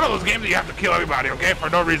 It's one of those games that you have to kill everybody, okay? For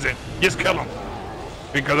no reason. Just kill them.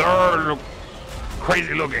 Because they're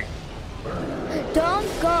crazy looking. Don't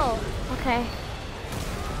go. Okay.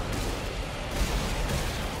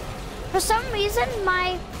 For some reason,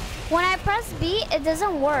 when I press B, it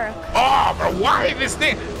doesn't work. Oh, but why this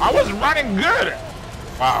thing? I was running good.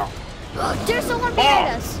 Wow. There's someone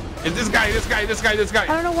behind us. It's this guy. I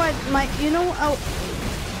don't know why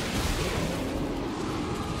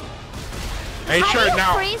Hey, sure,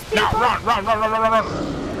 now run.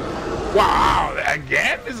 Wow,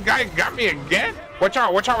 again? This guy got me again? Watch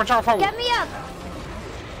out, Fabu. Get me up.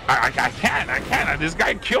 I can't. This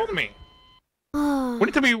guy killed me. We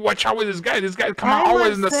need to be watch out with this guy. This guy come out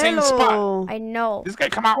always in the same spot. I know. This guy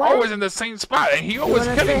come out always in the same spot, and he always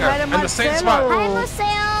killing her in the same spot. Hi,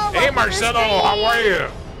 Marcelo. Hey, Marcelo, how are you?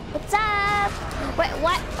 What's up? Wait,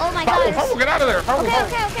 what? Oh my God. God. Fabu, get out of there. Fabu,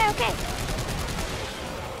 Okay.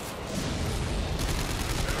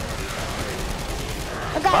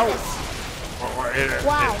 I got this.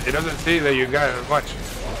 Wow. It doesn't see that you got it much.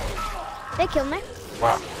 They killed me.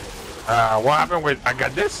 Wow. What happened with I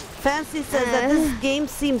got this? Fancy says that this game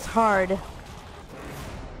seems hard.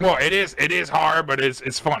 Well, it is hard, but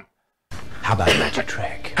it's fun. How about a magic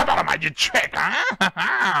trick? How about a magic trick, huh?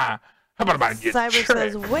 How about a magic trick? Cyber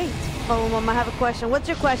says, wait. Oh, Mom, I have a question. What's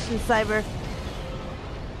your question, Cyber?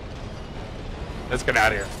 Let's get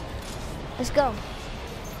out of here. Let's go.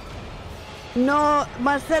 No,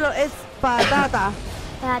 Marcelo, it's patata.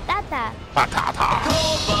 Patata.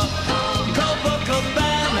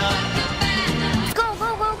 Go.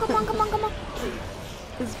 Come on.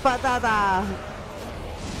 It's patata.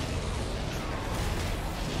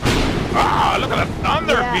 Ah, look at the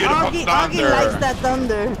thunder. Yeah, Beautiful thunder. Augie likes that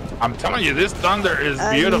thunder. I'm telling you, this thunder is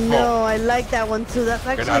beautiful. No, I like that one too. That's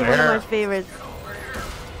actually one of my favorites.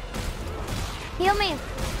 Heal me.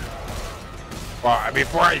 Well,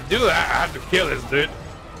 before I do that, I have to kill this dude.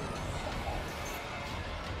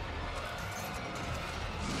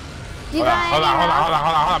 Hold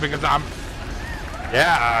on, because I'm...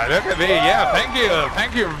 Yeah, look at me. Yeah,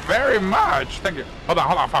 thank you very much. Thank you. Hold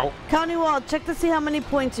on, Fabu. County wall, check to see how many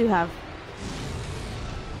points you have.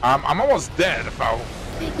 I'm almost dead, Fabu.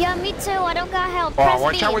 Yeah, me too. I don't got help. Oh,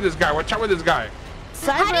 watch out with this guy. Watch out with this guy.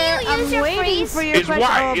 Cyber, how do you use your freeze? For your it's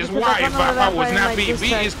Y. It's Y. If Fabu is not B.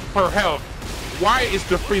 B is for health. Y is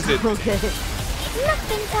to freeze it. Okay.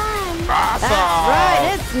 Muffin time. Awesome. That's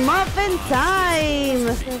right. It's muffin time.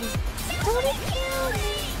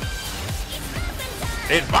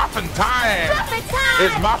 It's muffin time. Muffin time.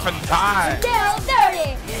 It's muffin time. Still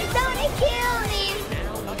dirty. Don't kill me.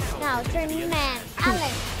 Now turn man.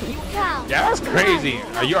 Alex, cow. Yeah, that's crazy.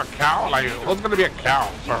 Are you a cow? Like, who's gonna be a cow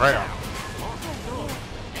for real?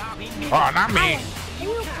 Oh, not me.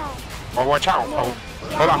 Oh, watch out. Oh,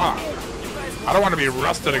 hold on. I don't want to be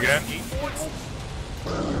rusted again.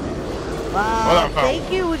 Wow,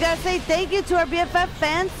 thank you. We gotta say thank you to our BFF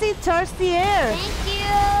Fancy Tarsier. Thank you.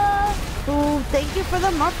 Ooh, thank you for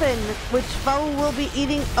the muffin, which Fabu will be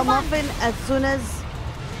eating a muffin as soon as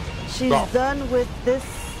she's done with this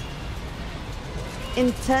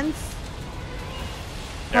intense.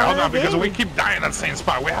 Yeah, hold on, because we keep dying at the same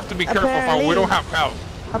spot. We have to be careful, Fabu. We don't have help.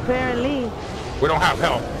 Apparently. We don't have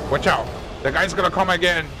help. Watch out. The guy's gonna come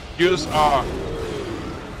again. Use your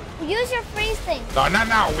freeze thing. No, not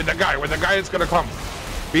now. With the guy. With the guy is gonna come.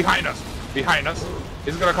 Behind us. Behind us.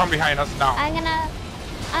 He's gonna come behind us now. I'm gonna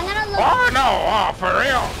look. Oh no! Oh, for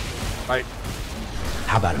real. Like.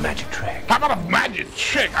 How about a magic trick? How about a magic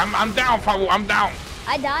trick? I'm down, Fabu. I'm down.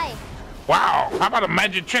 I died. Wow. How about a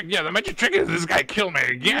magic trick? Yeah, the magic trick is this guy killed me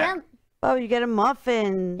again. Yeah. Oh, you get a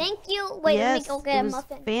muffin. Thank you. Wait, yes, let me go get a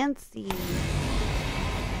muffin. Fancy.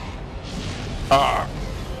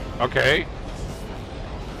 Okay.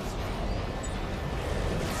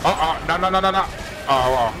 No.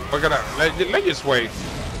 Oh, we're gonna let you wait.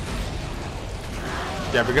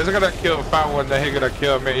 Yeah, because they're gonna kill Fabu and then he's gonna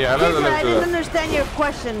kill me. Yeah, let's I didn't understand your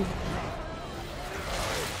question.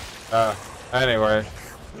 Anyway.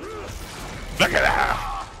 Look at that.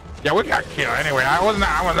 Yeah, we got killed anyway. I was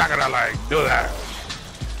not gonna like do that.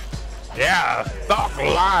 Yeah, Thug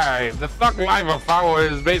Life. The Thug Life of Fabu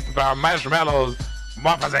is based upon marshmallows,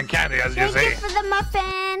 muffins, and candy, as you see. Thank you for the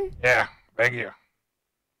muffin. Yeah, thank you.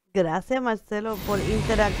 Gracias, Marcelo, por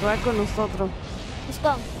interactuar con nosotros. Let's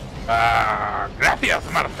go. Gracias,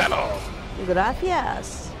 Marcelo.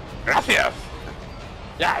 Gracias. Gracias.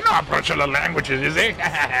 Yeah, I know a bunch of the languages, you see?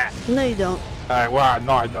 No, you don't. Well,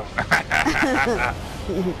 no, I don't.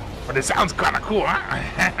 But it sounds kind of cool, huh?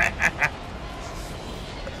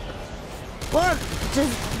 Well,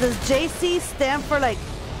 does JC stand for like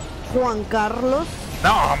Juan Carlos?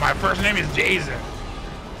 No, my first name is Jason.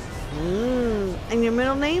 And your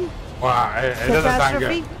middle name? Well, it doesn't sound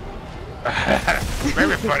good.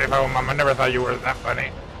 Very funny, Mom. I never thought you were that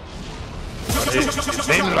funny. It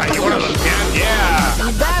seems like you're one of those kids, yeah.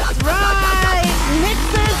 That's right.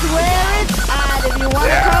 Mixer's where it's at. If you want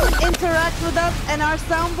to come and interact with us and our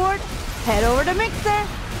soundboard, head over to Mixer.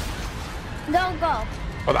 Don't go.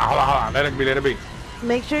 Hold on. Let it be.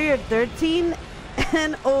 Make sure you're 13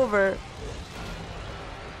 and over.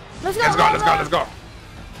 Let's go. Let's go.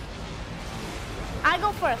 I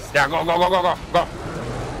go first. Yeah, go.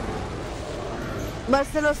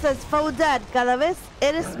 Marcelo says, Faudad, cada vez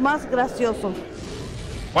eres más gracioso.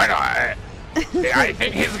 Bueno, I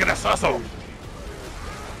think he's gracioso.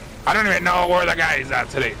 I don't even know where the guy is at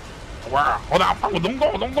today. Where? Hold on, don't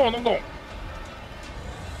go.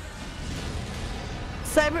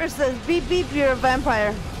 Cyber says, beep beep, you're a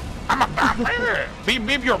vampire. I'm a vampire. Beep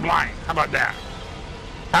beep, you're blind. How about that?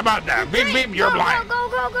 Beep beep, you're blind.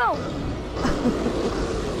 Go.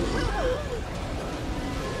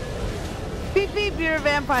 Beep beep, you're a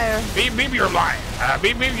vampire. Beep beep, you're blind.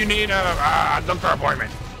 Beep beep, you need a doctor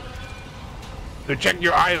appointment to check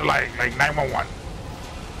your eyes like 911.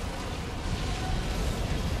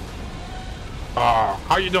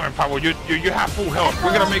 How you doing, Fabu? You have full health.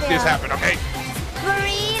 We're gonna make this happen, okay?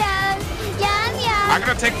 Burritos, yum. I'm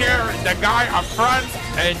gonna take care of the guy up front,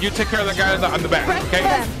 and you take care of the guy on the back, okay?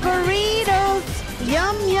 Breakfast burritos,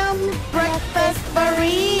 yum. Breakfast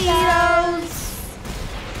burritos.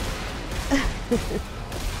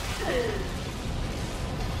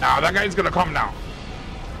 Now that guy's gonna come now.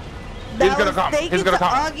 He's gonna come. He's gonna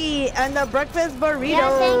come. Augie and the breakfast burrito. Yeah,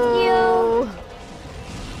 thank you.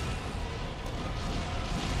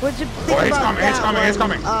 What'd you think Oh, he's about coming. that He's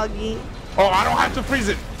coming. Augie. Oh, I don't have to freeze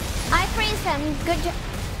it. I freeze him. Good job.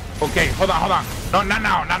 Okay, hold on. No, not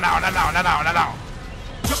now.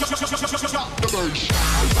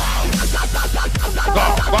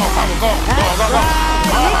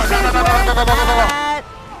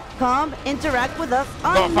 Come interact with us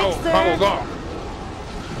on Mixer. Go.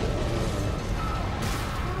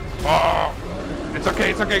 Oh, it's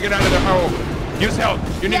okay. Get out of there, Fabu. Use help.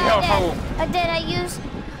 You need help, Fabu. I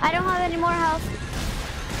don't have any more health.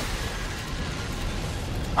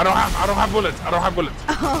 I don't have bullets.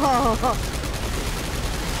 Oh.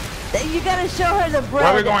 You gotta show her the bread. Where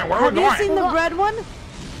are we going? Have you seen the bread one?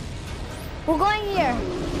 We're going here.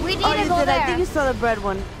 We need to go did. there. I think you saw the bread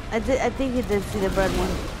one. I think you did see the bread one.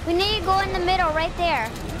 We need to go in the middle, right there.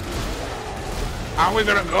 How are we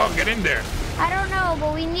gonna go? Get in there. I don't know,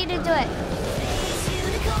 but we need to do it.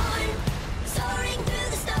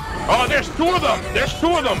 Oh, there's two of them.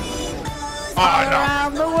 All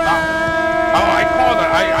around the world. Oh,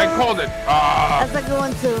 I called it. That's a good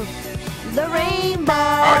one too. The rainbow.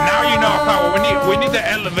 Oh, now you know, Fabu. We need the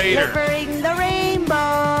elevator. Delivering the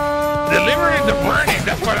rainbow. Delivering the burning.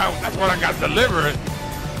 That's what I got delivered.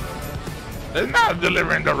 It's not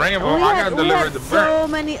delivering the rainbow. I got delivered the burn. So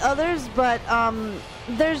many others, but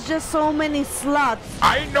there's just so many slots.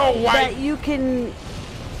 I know why. That you can.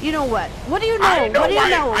 You know what? What do you know? I know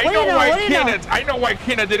why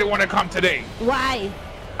Kina didn't want to come today. Why?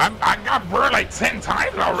 I got burned like 10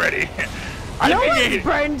 times already. No one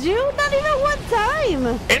burned you? Not even one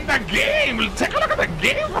time. In the game. Take a look at the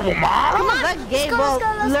game, Mom. Come on, that game.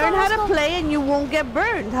 Learn how to play and you won't get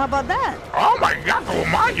burned. How about that? Oh my God,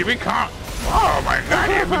 Mom, you become. Oh my God,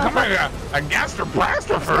 you become a gangster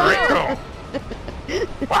blaster for real.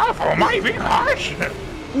 Wow, Mom, you being harsh.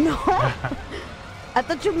 No. I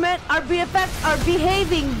thought you meant our BFFs are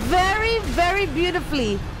behaving very, very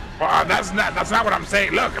beautifully. Well, that's not what I'm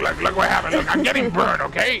saying. Look what happened. Look, I'm getting burned,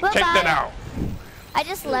 okay? Check that out. I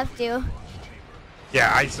just left you.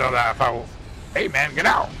 Yeah, I saw that, Fabu. Hey, man, get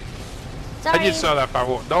out. Sorry. I just saw that,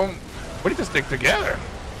 Fabu. We need to stick together.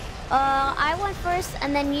 I went first,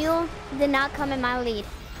 and then you did not come in my lead.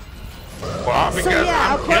 Well, because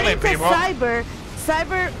I'm killing people. Cyber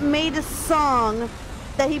made a song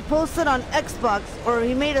that he posted on Xbox, or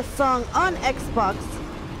he made a song on Xbox,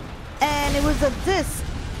 and it was a diss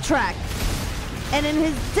track. And in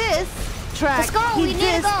his diss track, he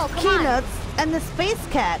dissed Peanuts and the Space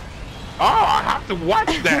Cat. Oh, I have to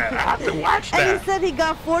watch that. And he said he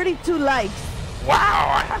got 42 likes.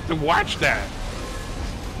 Wow, I have to watch that.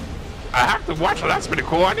 That's pretty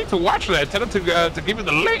cool. I need to watch that. Tell him to give me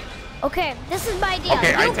the link. Okay, this is my idea.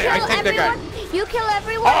 Okay, I take the guy. You kill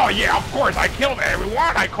everyone? Oh, yeah, of course. I killed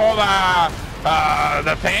everyone. I call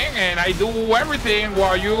the thing, and I do everything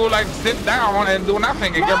while you, like, sit down and do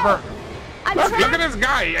nothing and get burned. Look at this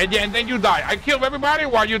guy, and then you die. I kill everybody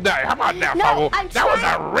while you die. How about that, Fabu? That was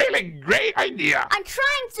a really great idea. I'm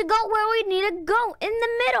trying to go where we need to go, in the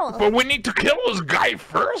middle. But we need to kill this guy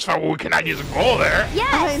first, Fabu. We cannot just go there.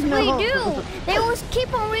 Yes, we do. They will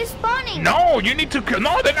keep on respawning. No, you need to kill.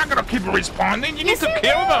 No, they're not going to keep respawning. You need to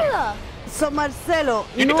kill them. So, Marcelo,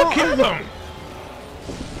 you need to kill them.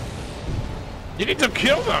 You need to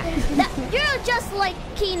kill them. You're just like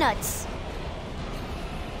Peanuts.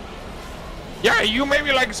 Yeah, you may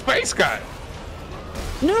be like Space Guy.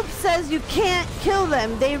 Noob says you can't kill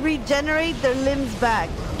them. They regenerate their limbs back.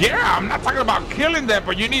 Yeah, I'm not talking about killing them,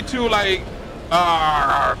 but you need to, like,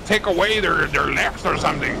 take away their legs or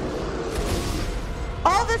something.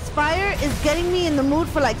 All this fire is getting me in the mood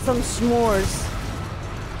for, like, some s'mores.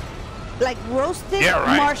 Like roasted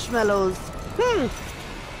marshmallows.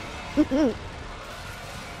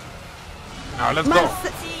 Now let's go.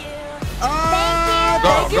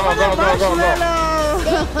 Thank you for the marshmallow.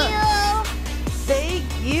 Thank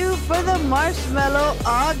you for the marshmallow,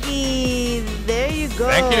 Augie. There you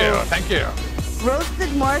go. Thank you.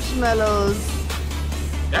 Roasted marshmallows.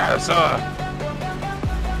 Yeah,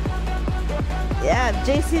 yeah, if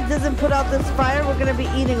JC doesn't put out this fire, we're gonna be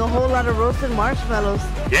eating a whole lot of roasted marshmallows.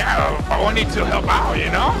 Yeah, I need to help out, you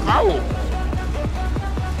know? Oh.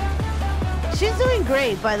 She's doing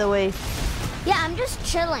great, by the way. Yeah, I'm just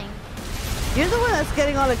chilling. You're the one that's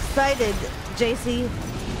getting all excited, JC.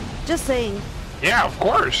 Just saying. Yeah, of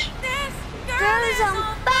course. This girl is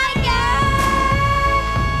on fire!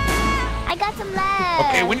 I got some left.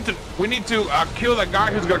 Okay, we need to kill that guy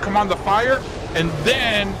who's gonna come on the fire, and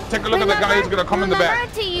then take a look at the guy who's gonna come in the back.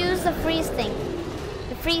 Remember to use the freeze thing,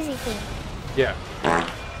 the freezy thing. Yeah.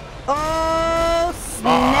 Oh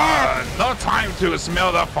snap! No time to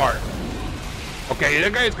smell that part. Okay,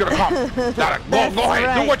 that guy is gonna come. Go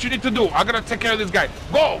ahead, do what you need to do. I'm gonna take care of this guy.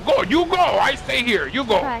 Go, you go. I stay here. You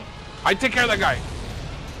go. Okay. I take care of that guy.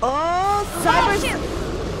 Oh,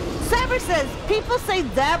 Cyber says, people say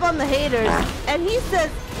dab on the haters. And he says,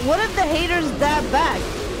 what if the haters dab back?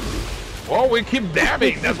 Well, we keep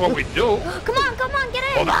dabbing. That's what we do. Come on, get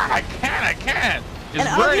in. Hold on, I can't. It's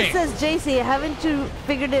and burning. August says, JC, haven't you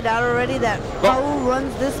figured it out already that Fabu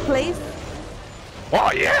runs this place?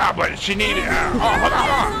 Oh, yeah, but she needed... hold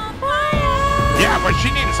on. Yeah, but she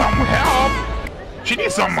needs some help. She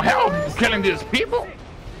needs some help killing these people.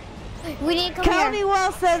 We need to come County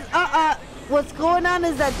Wall says, what's going on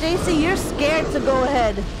is that, JC, you're scared to go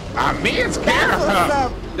ahead. Me is scared of her.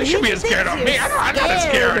 They should be scared of me. I'm not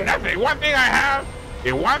scared of nothing. One thing I have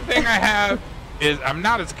is I'm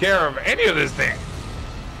not scared of any of this thing.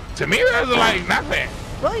 To me, there's like nothing.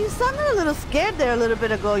 Well, you sounded a little scared there a little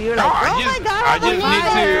bit ago. You're no, like, my God, all the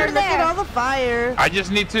fire. Look at all the fire. I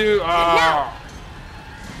just need to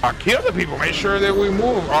kill the people. Make sure that we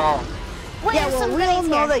move. Wait, yeah, well, we all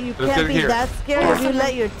know that you can't be that scared if you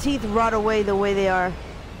let your teeth rot away the way they are.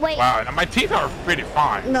 Wait. Wow, my teeth are pretty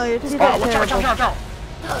fine. No, your teeth are watch out.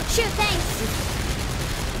 Shoot, thanks.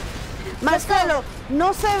 Marcelo,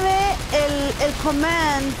 no se ve el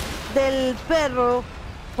command del perro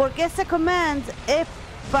porque ese command es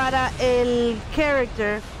para el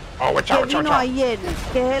character. Oh, watch out. Ayer,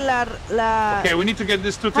 que es la... Okay, we need to get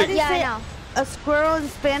this two things. Yeah, I know. A squirrel in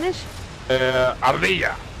Spanish?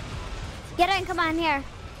 Ardilla. Get in, come on, here.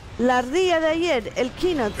 La ardilla de ayer, el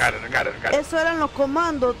Keynotes. Got it. Eso eran los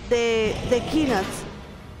comandos de Keynotes.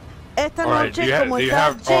 Esta noche, como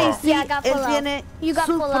está JC, él tiene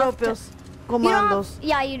sus propios comandos.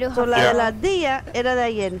 Yeah, you do. So la de la ardilla era de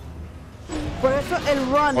ayer. Por eso el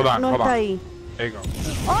run no está ahí. There you go.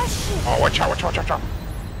 Oh, shit. Oh, watch out.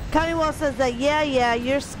 County Wall says that, yeah,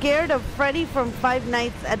 you're scared of Freddy from Five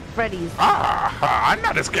Nights at Freddy's. I'm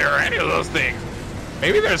not scared of any of those things.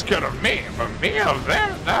 Maybe they're scared of me, but me of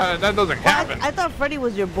them, that doesn't happen. I thought Freddy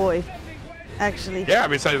was your boy, actually. Yeah,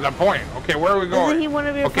 besides that point. Okay, where are we going? Isn't he one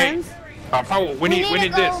of your friends? We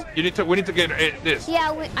need this. We need to get this.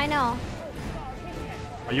 Yeah, I know.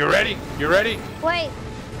 Are you ready? Wait.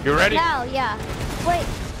 You ready? No, yeah. Wait.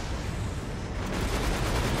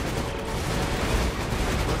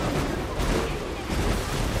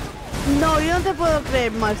 No, yo no te puedo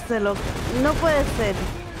creer, Marcelo. No puede ser.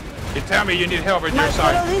 You tell me you need help at your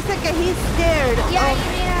Marcelo side. dice que he's scared. Yeah, you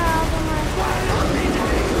need help.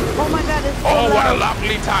 Oh my God, it's so what loud. a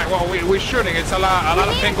lovely time. Well, we're shooting. It's a lot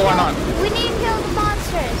of things going on. We need to kill the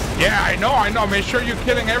monsters. Yeah, I know. Make sure you're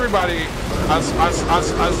killing everybody as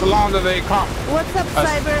long as they come. What's up,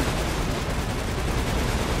 Cyber?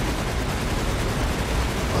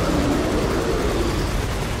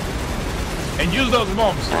 And use those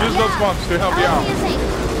bombs. Use those bombs to help you out.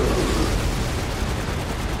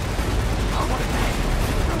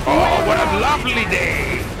 Oh, what a lovely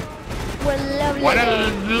day. What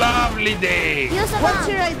a lovely day. What's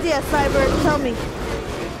your idea, Cyber? Tell me.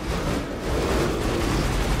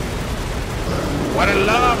 What a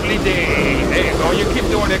lovely day. There you go. You keep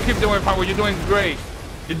doing it. Fabu. You're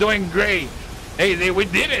doing great. Hey, we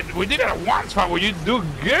did it. We did it at once, Fabu. You do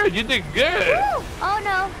good. You did good. Woo. Oh,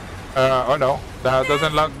 no. Oh no, that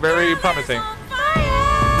doesn't look very promising.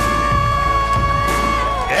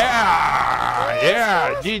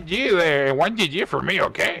 Yeah, GG there. One GG for me,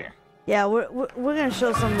 okay. Yeah, we're gonna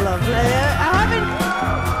show some love.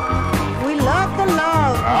 We love the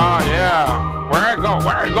love. Oh yeah. Where I go,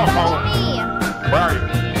 Fabu? Where are you?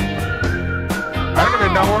 I don't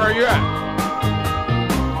even know where are you at.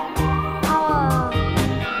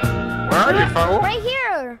 Where are you, Fabu? Right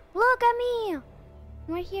here. Look at me.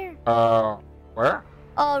 Right here. Where?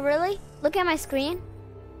 Oh, really? Look at my screen.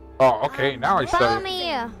 Oh, okay. Now I see. Follow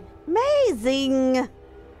me. Amazing.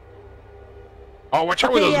 Oh, watch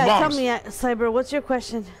out with those bombs. Tell me, Cyber, what's your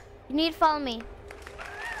question? You need to follow me.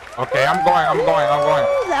 Okay, I'm going. Ooh,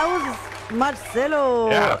 that was Marcelo.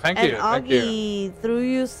 Yeah, thank you. And Augie threw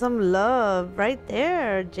you some love right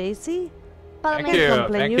there, JC. Thank you.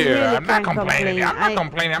 I'm not complaining.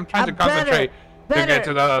 I'm trying to concentrate. To get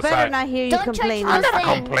to the other side. Not hear you complain. I'm not a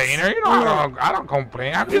complainer. You know, I don't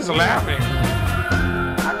complain. I'm just laughing.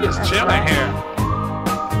 I'm just chilling here.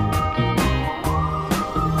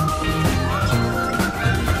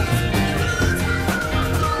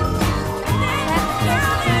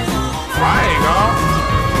 There you go.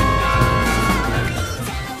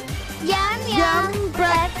 Yum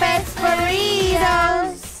breakfast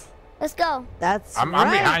burritos. Let's go. That's I'm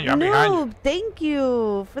right. behind you. I'm behind you. Thank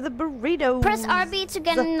you for the burritos. Press RB to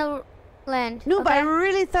get in the land. No, but I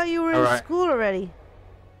really thought you were in school already.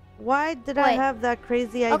 Why did I have that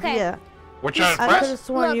crazy idea? Which one? I could have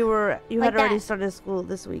sworn you had already started school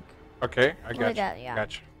this week. Okay, I got you. Yeah.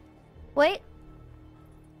 Got you. Wait.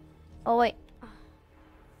 Oh wait.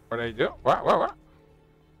 What are I do? What?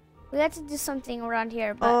 We have to do something around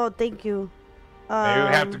here. But... Oh, thank you. Maybe we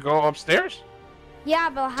have to go upstairs? Yeah,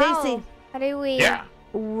 but how? JC. How do we... Yeah.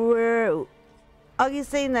 Augie's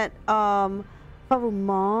saying that Fabu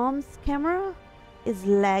mom's camera is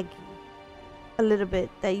laggy a little bit.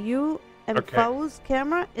 That you and Fabu's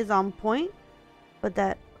camera is on point, but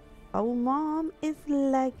that Fabu mom is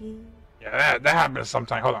laggy. Yeah, that happens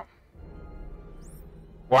sometimes. Hold on.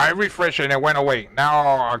 Well, I refreshed it and it went away.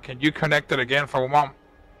 Now, can you connect it again, Fabu mom?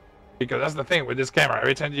 Because that's the thing with this camera.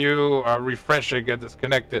 Every time you refresh it, get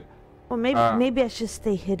disconnected. Well, maybe I should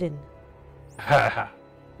stay hidden.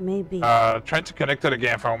 Maybe. Try to connect it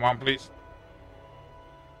again, Fabu mom, please.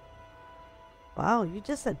 Wow, you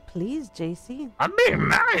just said please, JC. I'm being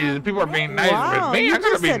nice. People are being nice with me. I'm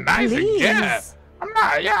gonna be nice again. I'm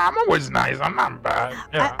not. Yeah, I'm always nice. I'm not bad.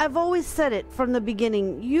 Yeah. I've always said it from the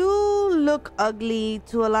beginning. You look ugly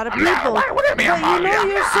to a lot of people. What do you mean I'm ugly?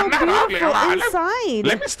 You're so beautiful inside.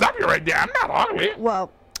 Let me stop you right there. I'm not ugly.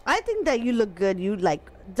 Well, I think that you look good. You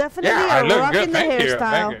definitely are rocking the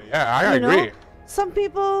hairstyle. Thank you. Yeah, I agree. Some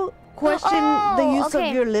people question the use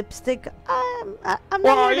of your lipstick. I'm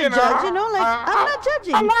not here to judge, I'm not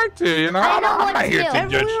judging. I like to, I'm not here to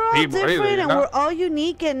judge people either. And we're all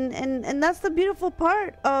unique, and that's the beautiful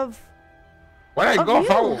part of where I go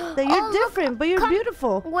forward. That you're different, but you're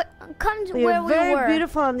beautiful. Come to where we were. You're very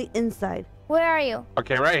beautiful on the inside. Where are you?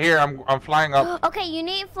 Okay, right here. I'm flying up. Okay, you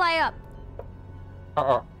need to fly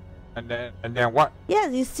up. And then what? Yeah,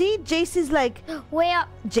 you see, JC's like way up.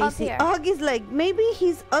 JC, Augie's like maybe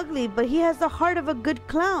he's ugly, but he has the heart of a good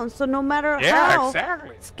clown. So no matter how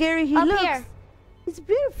scary he looks, he's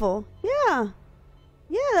beautiful. Yeah,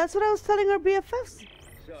 that's what I was telling our BFFs.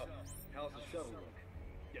 So, how's the shuttle look?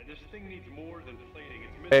 Yeah, this thing needs more than plating.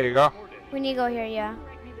 There you go. We need to go here, yeah.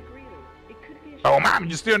 Oh, mom,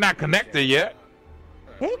 you're still not connected yet.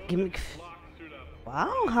 Hey, give me.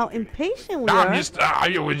 Wow, how impatient we are.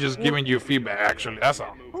 I was just giving you feedback, actually. That's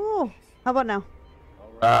all. Oh, how about now?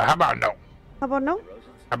 How about no? How about no?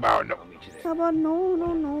 How about no? How about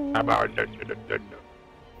no? How about no?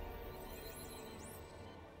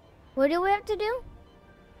 What do we have to do?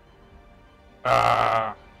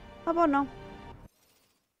 How about no?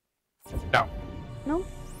 No. No?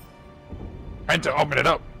 Trying to open it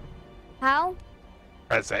up. How?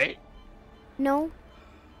 Press A. No.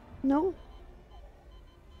 No.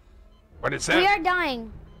 What it says? We are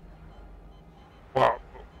dying. Well,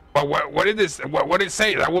 what did this? What did it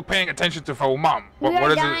say? I was paying attention to Fabu mom. We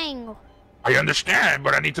are dying. I understand,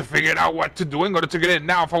 but I need to figure out what to do in order to get in.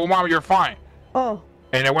 Now, Fabu mom, you're fine. Oh.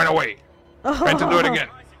 And it went away. Trying to do it again.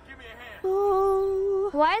 Oh.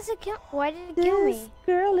 Why did it kill me? This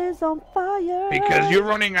girl is on fire. Because you're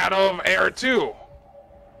running out of air too.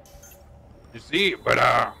 You see, but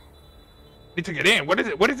need to get in. What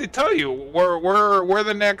does it tell you? Where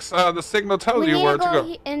the next the signal tells you where to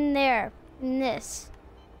go? In there, in this.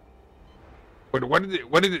 What did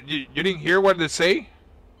it? You didn't hear what did it say?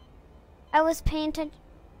 I was paying attention.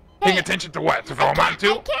 Paying attention to what? To Fabu mom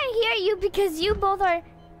too? I can't hear you because you both are.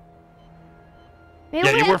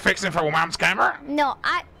 Maybe you were fixing Fabu mom's camera? No,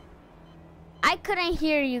 I couldn't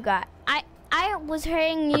hear you guys. I was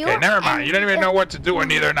hearing you. Okay, never mind. You don't even know what to do, and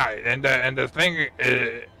neither night. And the thing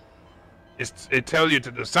it tells you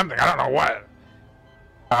to do something. I don't know what.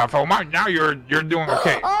 Fabu mom, now you're doing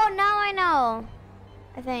okay. Oh, now I know.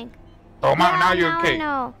 I think. Fabu mom, now you're okay. I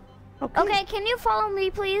know. Okay, can you follow me,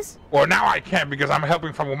 please? Well, now I can't because I'm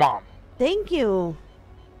helping Fabu mom. Thank you.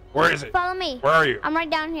 Where is it? Follow me. Where are you? I'm right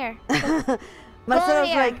down here. Marcelo's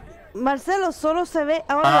like, Marcelo, solo se ve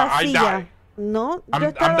ahora la silla. No, yo he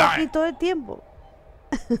estado aquí todo el tiempo.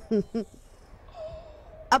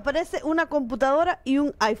 Aparece una computadora y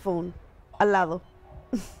un iPhone al lado.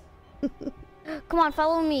 Come on,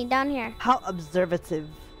 follow me down here. How observative.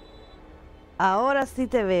 Ahora sí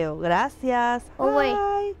te veo. Gracias. Oh, wait.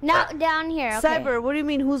 Now down here. Okay. Cyber, what do you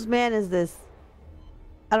mean, whose man is this?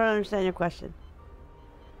 I don't understand your question.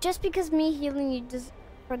 Just because me healing you just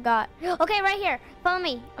forgot. Okay, right here. Follow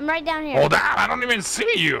me. I'm right down here. Hold on. I don't even see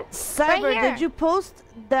you. Cyber, right did you post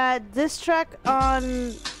that diss track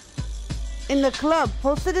in the club?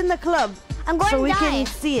 Post it in the club. I'm going so to die. So we can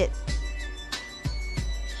see it.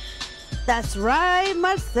 That's right,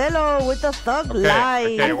 Marcelo, with the thug life.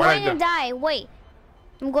 Okay, I'm going to die. Wait.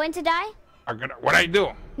 I'm going to die? What I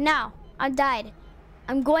do? Now. I died.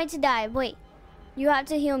 I'm going to die. Wait. You have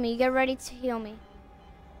to heal me. Get ready to heal me.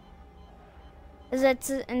 Is that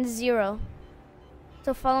in 0?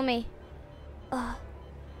 So follow me. I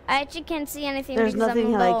actually can't see anything. There's because nothing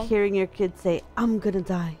I'm low. like hearing your kid say, "I'm gonna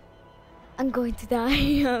die." I'm going to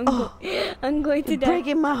die. I'm going to die.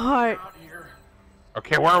 Breaking my heart.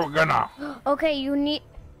 Okay, where are we gonna? Okay, you need...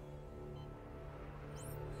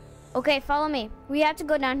 Okay, follow me. We have to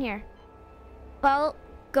go down here. Go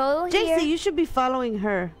here. JC, you should be following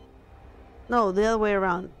her. No, the other way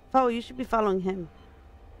around. Fabu, you should be following him.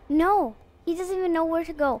 No, he doesn't even know where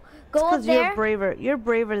to go. Go up Because there. you're braver. You're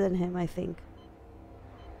braver than him, I think.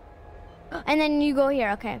 And then you go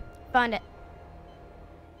here. Okay, found it.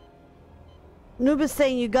 Noob is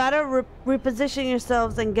saying you gotta reposition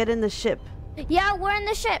yourselves and get in the ship. Yeah, we're in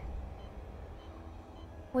the ship.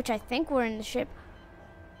 Which I think we're in the ship.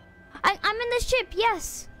 I'm in the ship,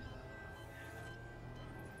 yes.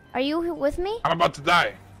 Are you with me? I'm about to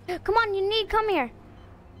die. Come on, you need to come here.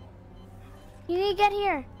 You need to get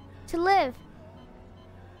here to live.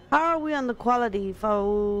 How are we on the quality,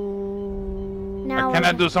 Fabu? Now I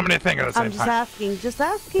cannot do so many things at the same I'm just time. asking,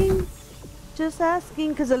 just asking,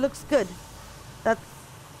 because it looks good. That's...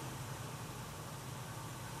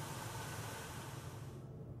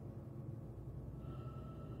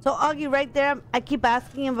 So Augie, right there, I keep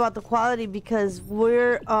asking him about the quality because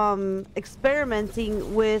we're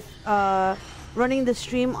experimenting with running the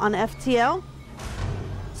stream on FTL.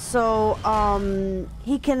 So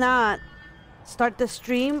he cannot start the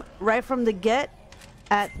stream right from the get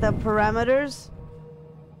at the parameters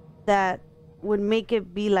that would make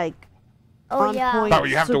it be like on point, Oh,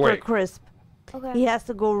 you have to super wait. crisp. Okay. He has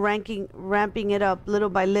to go ramping it up little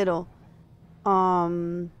by little.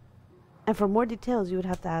 And for more details, you would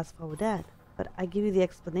have to ask Fabu Dad. But I give you the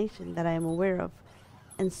explanation that I am aware of.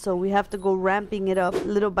 And so we have to go ramping it up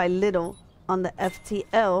little by little on the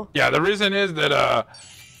FTL. Yeah, the reason is that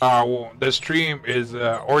the stream is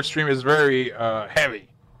our stream is very heavy,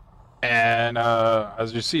 and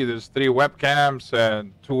as you see, there's 3 webcams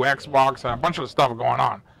and 2 Xbox and a bunch of stuff going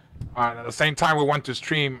on. At the same time, we want to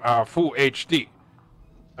stream full HD.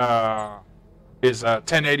 Is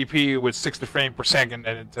 1080p with 60 frames per second,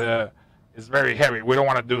 and it is very heavy. We don't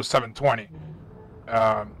want to do 720,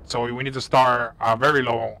 so we need to start very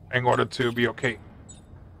low in order to be okay.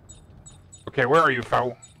 Okay, where are you,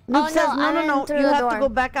 Fabu? Noob says, no, no. through You the have to door. go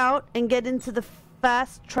back out and get into the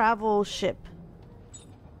fast travel ship.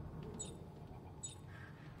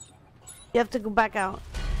 You have to go back out.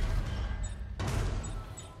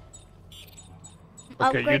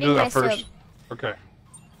 Okay, you Upgrading do that my first. sub. Okay.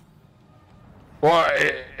 Well,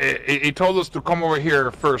 he told us to come over here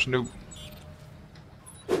first, Noob.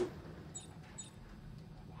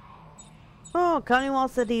 Oh, County Wall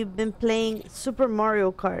said he'd been playing Super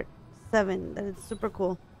Mario Kart 7. That is super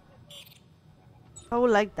cool. I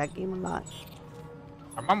would like that game a lot.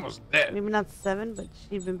 I'm almost dead. Maybe not 7, but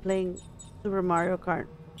she'd been playing Super Mario Kart.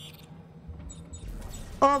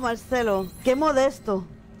 Oh, Marcelo, qué modesto.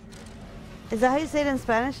 Is that how you say it in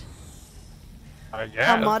Spanish? I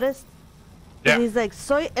How guess. modest? Yeah. He's like,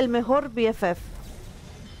 soy el mejor BFF.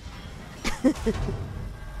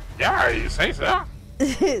 Yeah, you say so.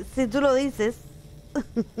 Si tú lo dices.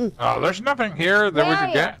 There's nothing here that we Where could are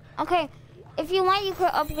you? get. Okay, if you want, you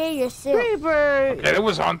could upgrade your suit. Creeper! Okay, there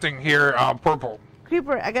was hunting here, purple.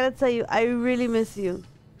 Creeper, I gotta tell you, I really miss you.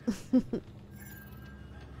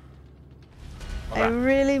 I Okay.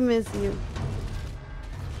 really miss you.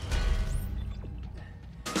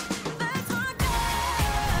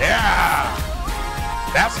 Yeah!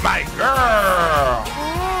 That's my girl!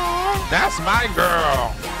 That's my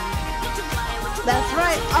girl! That's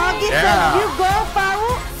right. Augie Yeah. says you go, Fabu.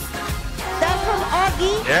 That's from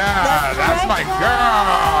Augie. Yeah, that's my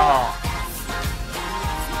girl!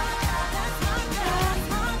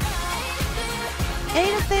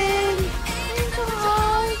 Anything.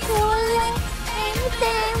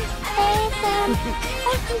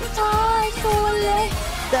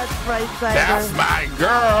 That's right, That's Cyber. my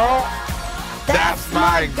girl! That's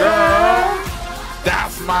my girl!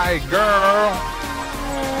 That's my girl!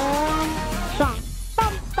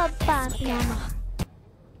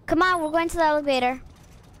 Come on, we're going to the elevator.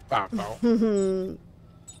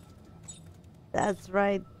 That's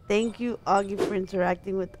right. Thank you, Augie, for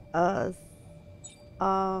interacting with us.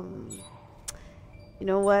 You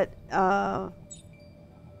know what?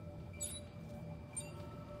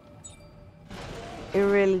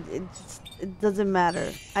 It doesn't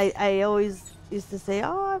matter. I always used to say,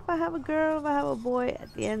 oh, if I have a girl, if I have a boy.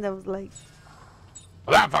 At the end, I was like,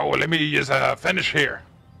 Well, let me just finish here.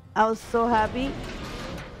 I was so happy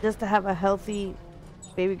just to have a healthy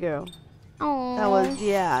baby girl. Oh. That was,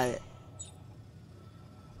 yeah.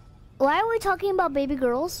 Why are we talking about baby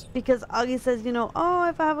girls? Because Augie says, you know, oh,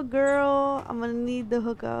 if I have a girl, I'm gonna need the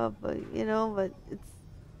hookup, but but it's.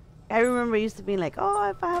 I remember used to being like, oh,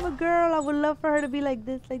 if I have a girl, I would love for her to be like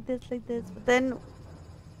this, like this, like this. But then,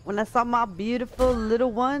 when I saw my beautiful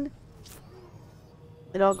little one,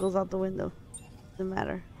 It all goes out the window. Doesn't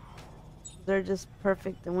matter. They're just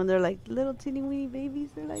perfect. And when they're like little teeny weeny babies,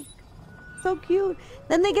 they're like so cute.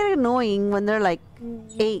 Then they get annoying when they're like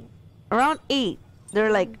 8. Around 8,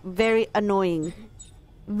 they're like very annoying.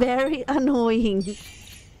 Very annoying.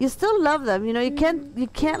 You still love them, you know. You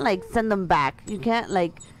can't like send them back. You can't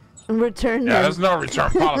like return them. Yeah, there's no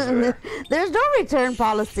return policy there. There's no return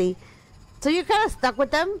policy. So you're kind of stuck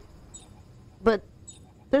with them. But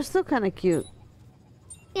they're still kind of cute.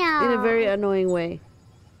 Yeah. In a very annoying way.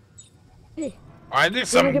 Hey. I did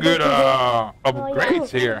some good upgrades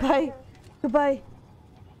here. Goodbye. Goodbye.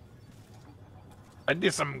 I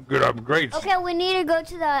did some good upgrades. Okay, we need to go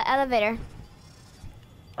to the elevator.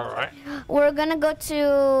 Alright. We're gonna go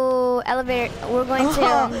to elevator. We're going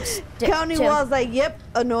to County Wall's like, yep,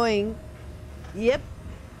 annoying. Yep.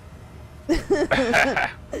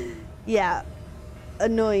 Yeah,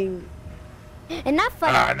 annoying. And not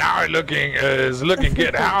funny. Now it's looking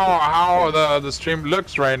good. How the stream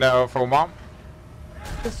looks right now for Mom?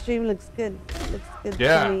 The stream looks good. Looks good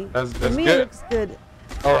yeah, to me. that's to me, good. It looks good.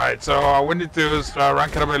 All right, so we need to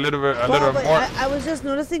rank it up a little bit more. I was just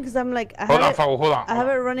noticing because I'm like, hold on. I have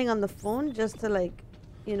it running on the phone just to like,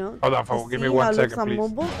 you know. Hold on, Fabu. Give me 1 second, please.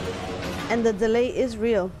 Mobile. And the delay is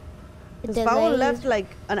real. Because Fabu left like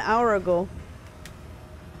an hour ago.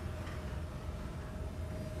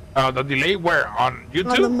 The delay where? On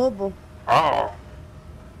YouTube? On the mobile. Oh.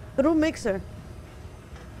 Through Mixer.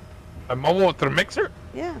 A mobile through Mixer?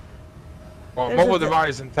 Yeah. Well, mobile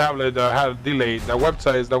device and tablet have delay. The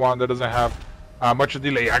website is the one that doesn't have much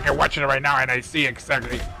delay. I can watch it right now and I see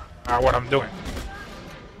exactly what I'm doing.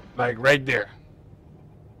 Like right there.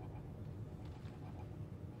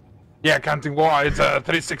 Yeah, Counting Wall, it's a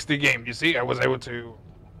 360 game. You see, I was able to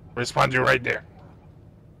respond to you right there.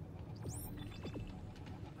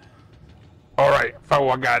 Alright,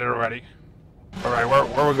 Fabu, I got it already. Alright, where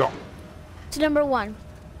we going? To number 1.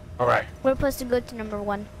 Alright. We're supposed to go to number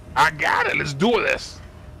 1. I got it. Let's do this.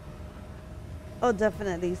 Oh,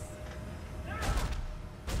 definitely.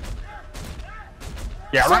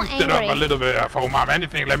 Yeah, So ranked it up a little bit for Mom.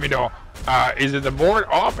 Anything, let me know. Is it the board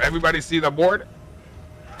off? Everybody see the board?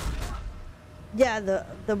 Yeah, the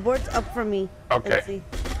board's up for me. Okay. Let's see.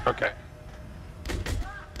 Okay.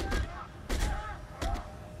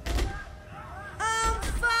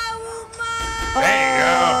 There you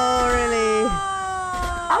go. Oh, really?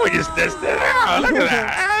 Oh, we just tested it out. Look at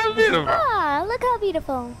that. That's beautiful. Ah, look how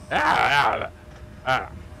beautiful. Yeah.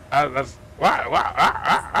 That's wow.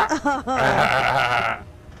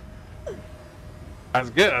 That's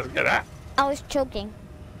good. Huh? I was choking.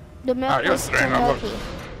 The milk You're was too straight up. milky.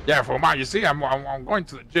 Yeah, for Mom, you see, I'm going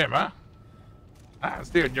to the gym, huh? I'm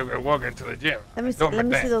still walking to the gym. Let me see those muscles. Let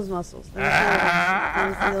me see those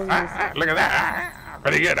muscles. Look at that.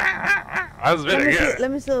 Pretty good. That's very good. Let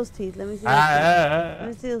me see those teeth. Let me see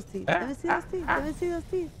those teeth.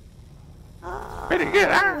 Oh, pretty good,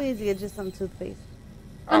 huh? We need to get just some toothpaste.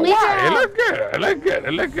 Oh, wow. It look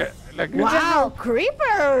good. Wow,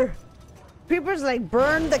 Creeper! Creeper's like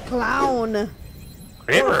Burn the Clown.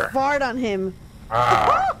 Creeper? Fart on him.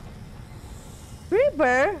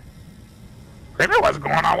 Creeper? Creeper, what's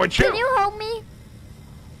going on with you? Can you hold me?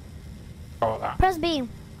 Hold on. Press B.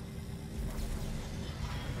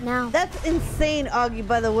 Now. That's insane, Augie,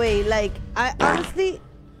 by the way. Like, I honestly,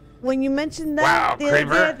 when you mentioned that the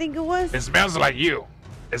Creeper, other day, I think it was. It smells like you.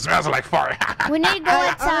 It smells like fart. We need to go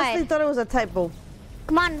outside. I honestly thought it was a typo.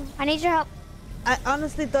 Come on, I need your help. I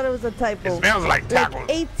honestly thought it was a typo. It smells like tacos. Like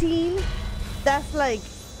 18, that's like...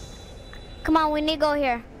 Come on, we need to go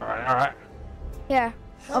here. All right. Here.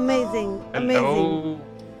 Amazing. Hello.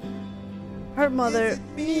 Her mother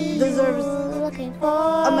deserves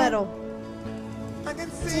a medal.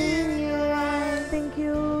 Thank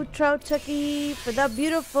you, Trout Chucky, for that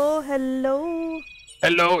beautiful hello.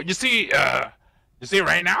 Hello. You see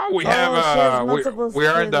right now we have we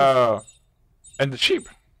are in the sheep.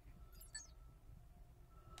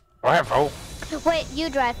 Go ahead, Fo. Wait, you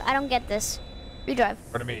drive. I don't get this. You drive.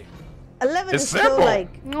 What do you mean? 11 It's is simple. still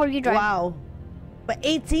like, No, you drive. wow. But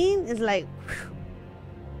 18 is like,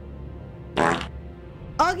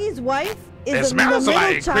 Augie's wife is It smells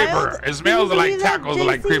like Creeper. It smells like tacos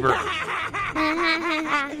like Creeper.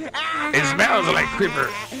 It smells like Creeper.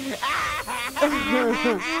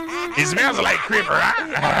 It smells like Creeper,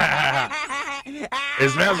 huh? It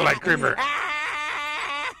smells like Creeper.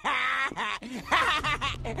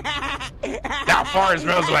 That far it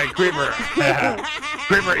smells like Creeper.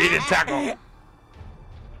 Creeper eating taco.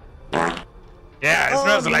 Yeah, it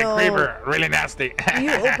smells like Creeper. Really nasty.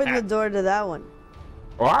 You opened the door to that one.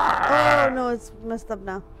 Wow. Oh no, it's messed up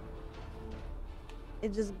now.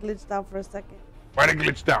 It just glitched out for a second. Why'd it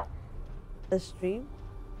glitched out? The stream.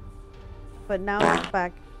 But now it's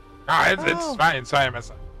back. No, it's fine. It's fine.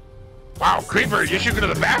 Wow, Creeper, you should go to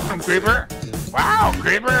the bathroom, Creeper. Wow,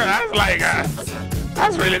 Creeper, that's like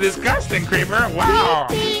that's really disgusting, Creeper. Wow.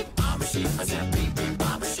 Beep,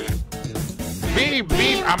 Beep,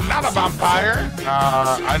 beep, I'm not a vampire.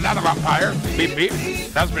 I'm not a vampire. Beep, beep.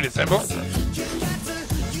 That's pretty simple.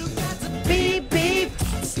 Beep, beep.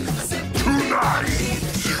 Tonight,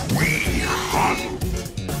 we hunt.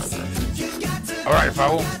 All right,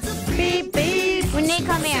 Fabu. Beep, beep. We need to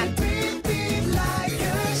come here.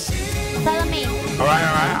 Follow me. All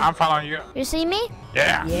right, I'm following you. You see me?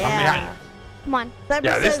 Yeah, I'm behind you. Come on. Cyber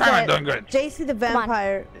Yeah, this says time I'm that doing good. JC the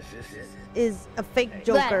vampire is a fake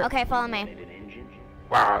Joker. Good. Okay, follow me.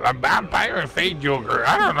 Wow, a vampire and fake Joker.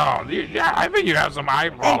 I don't know. Yeah, I think you have some eye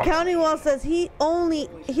And problems. County Wall says he's only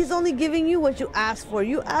giving you what you asked for.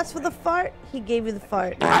 You asked for the fart, he gave you the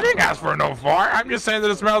fart. I didn't ask for no fart. I'm just saying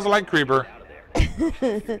that it smells like Creeper.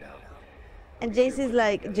 And JC's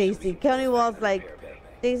like, County Wall's like,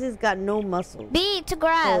 JC's got no muscle. B to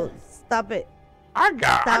grab. So stop it. I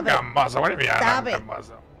got Stop muscle. What do you mean I Stop got it.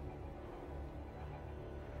 muscle?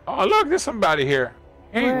 Oh, look, there's somebody here.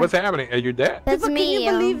 Hey, Where? what's happening? Are you dead? That's But me. can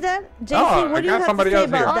you believe that? JC, Oh, I what do you got have somebody to say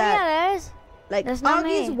else here. about Oh that? yeah, there's. Like, That's not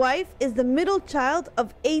Augie's me. wife is the middle child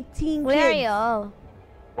of 18 Where are kids. you? Oh.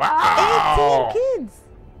 Wow. 18 kids.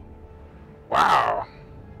 Wow.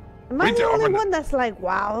 Am I We the do- only open- one that's like,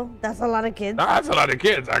 wow, that's a lot of kids? No, that's a lot of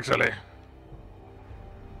kids, actually.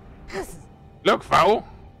 Look, Fabu.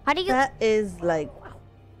 How do you? That is like,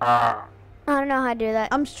 Uh, I don't know how to do that.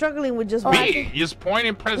 I'm struggling with just Oh, one. B. Just point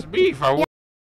and press B, Fabu.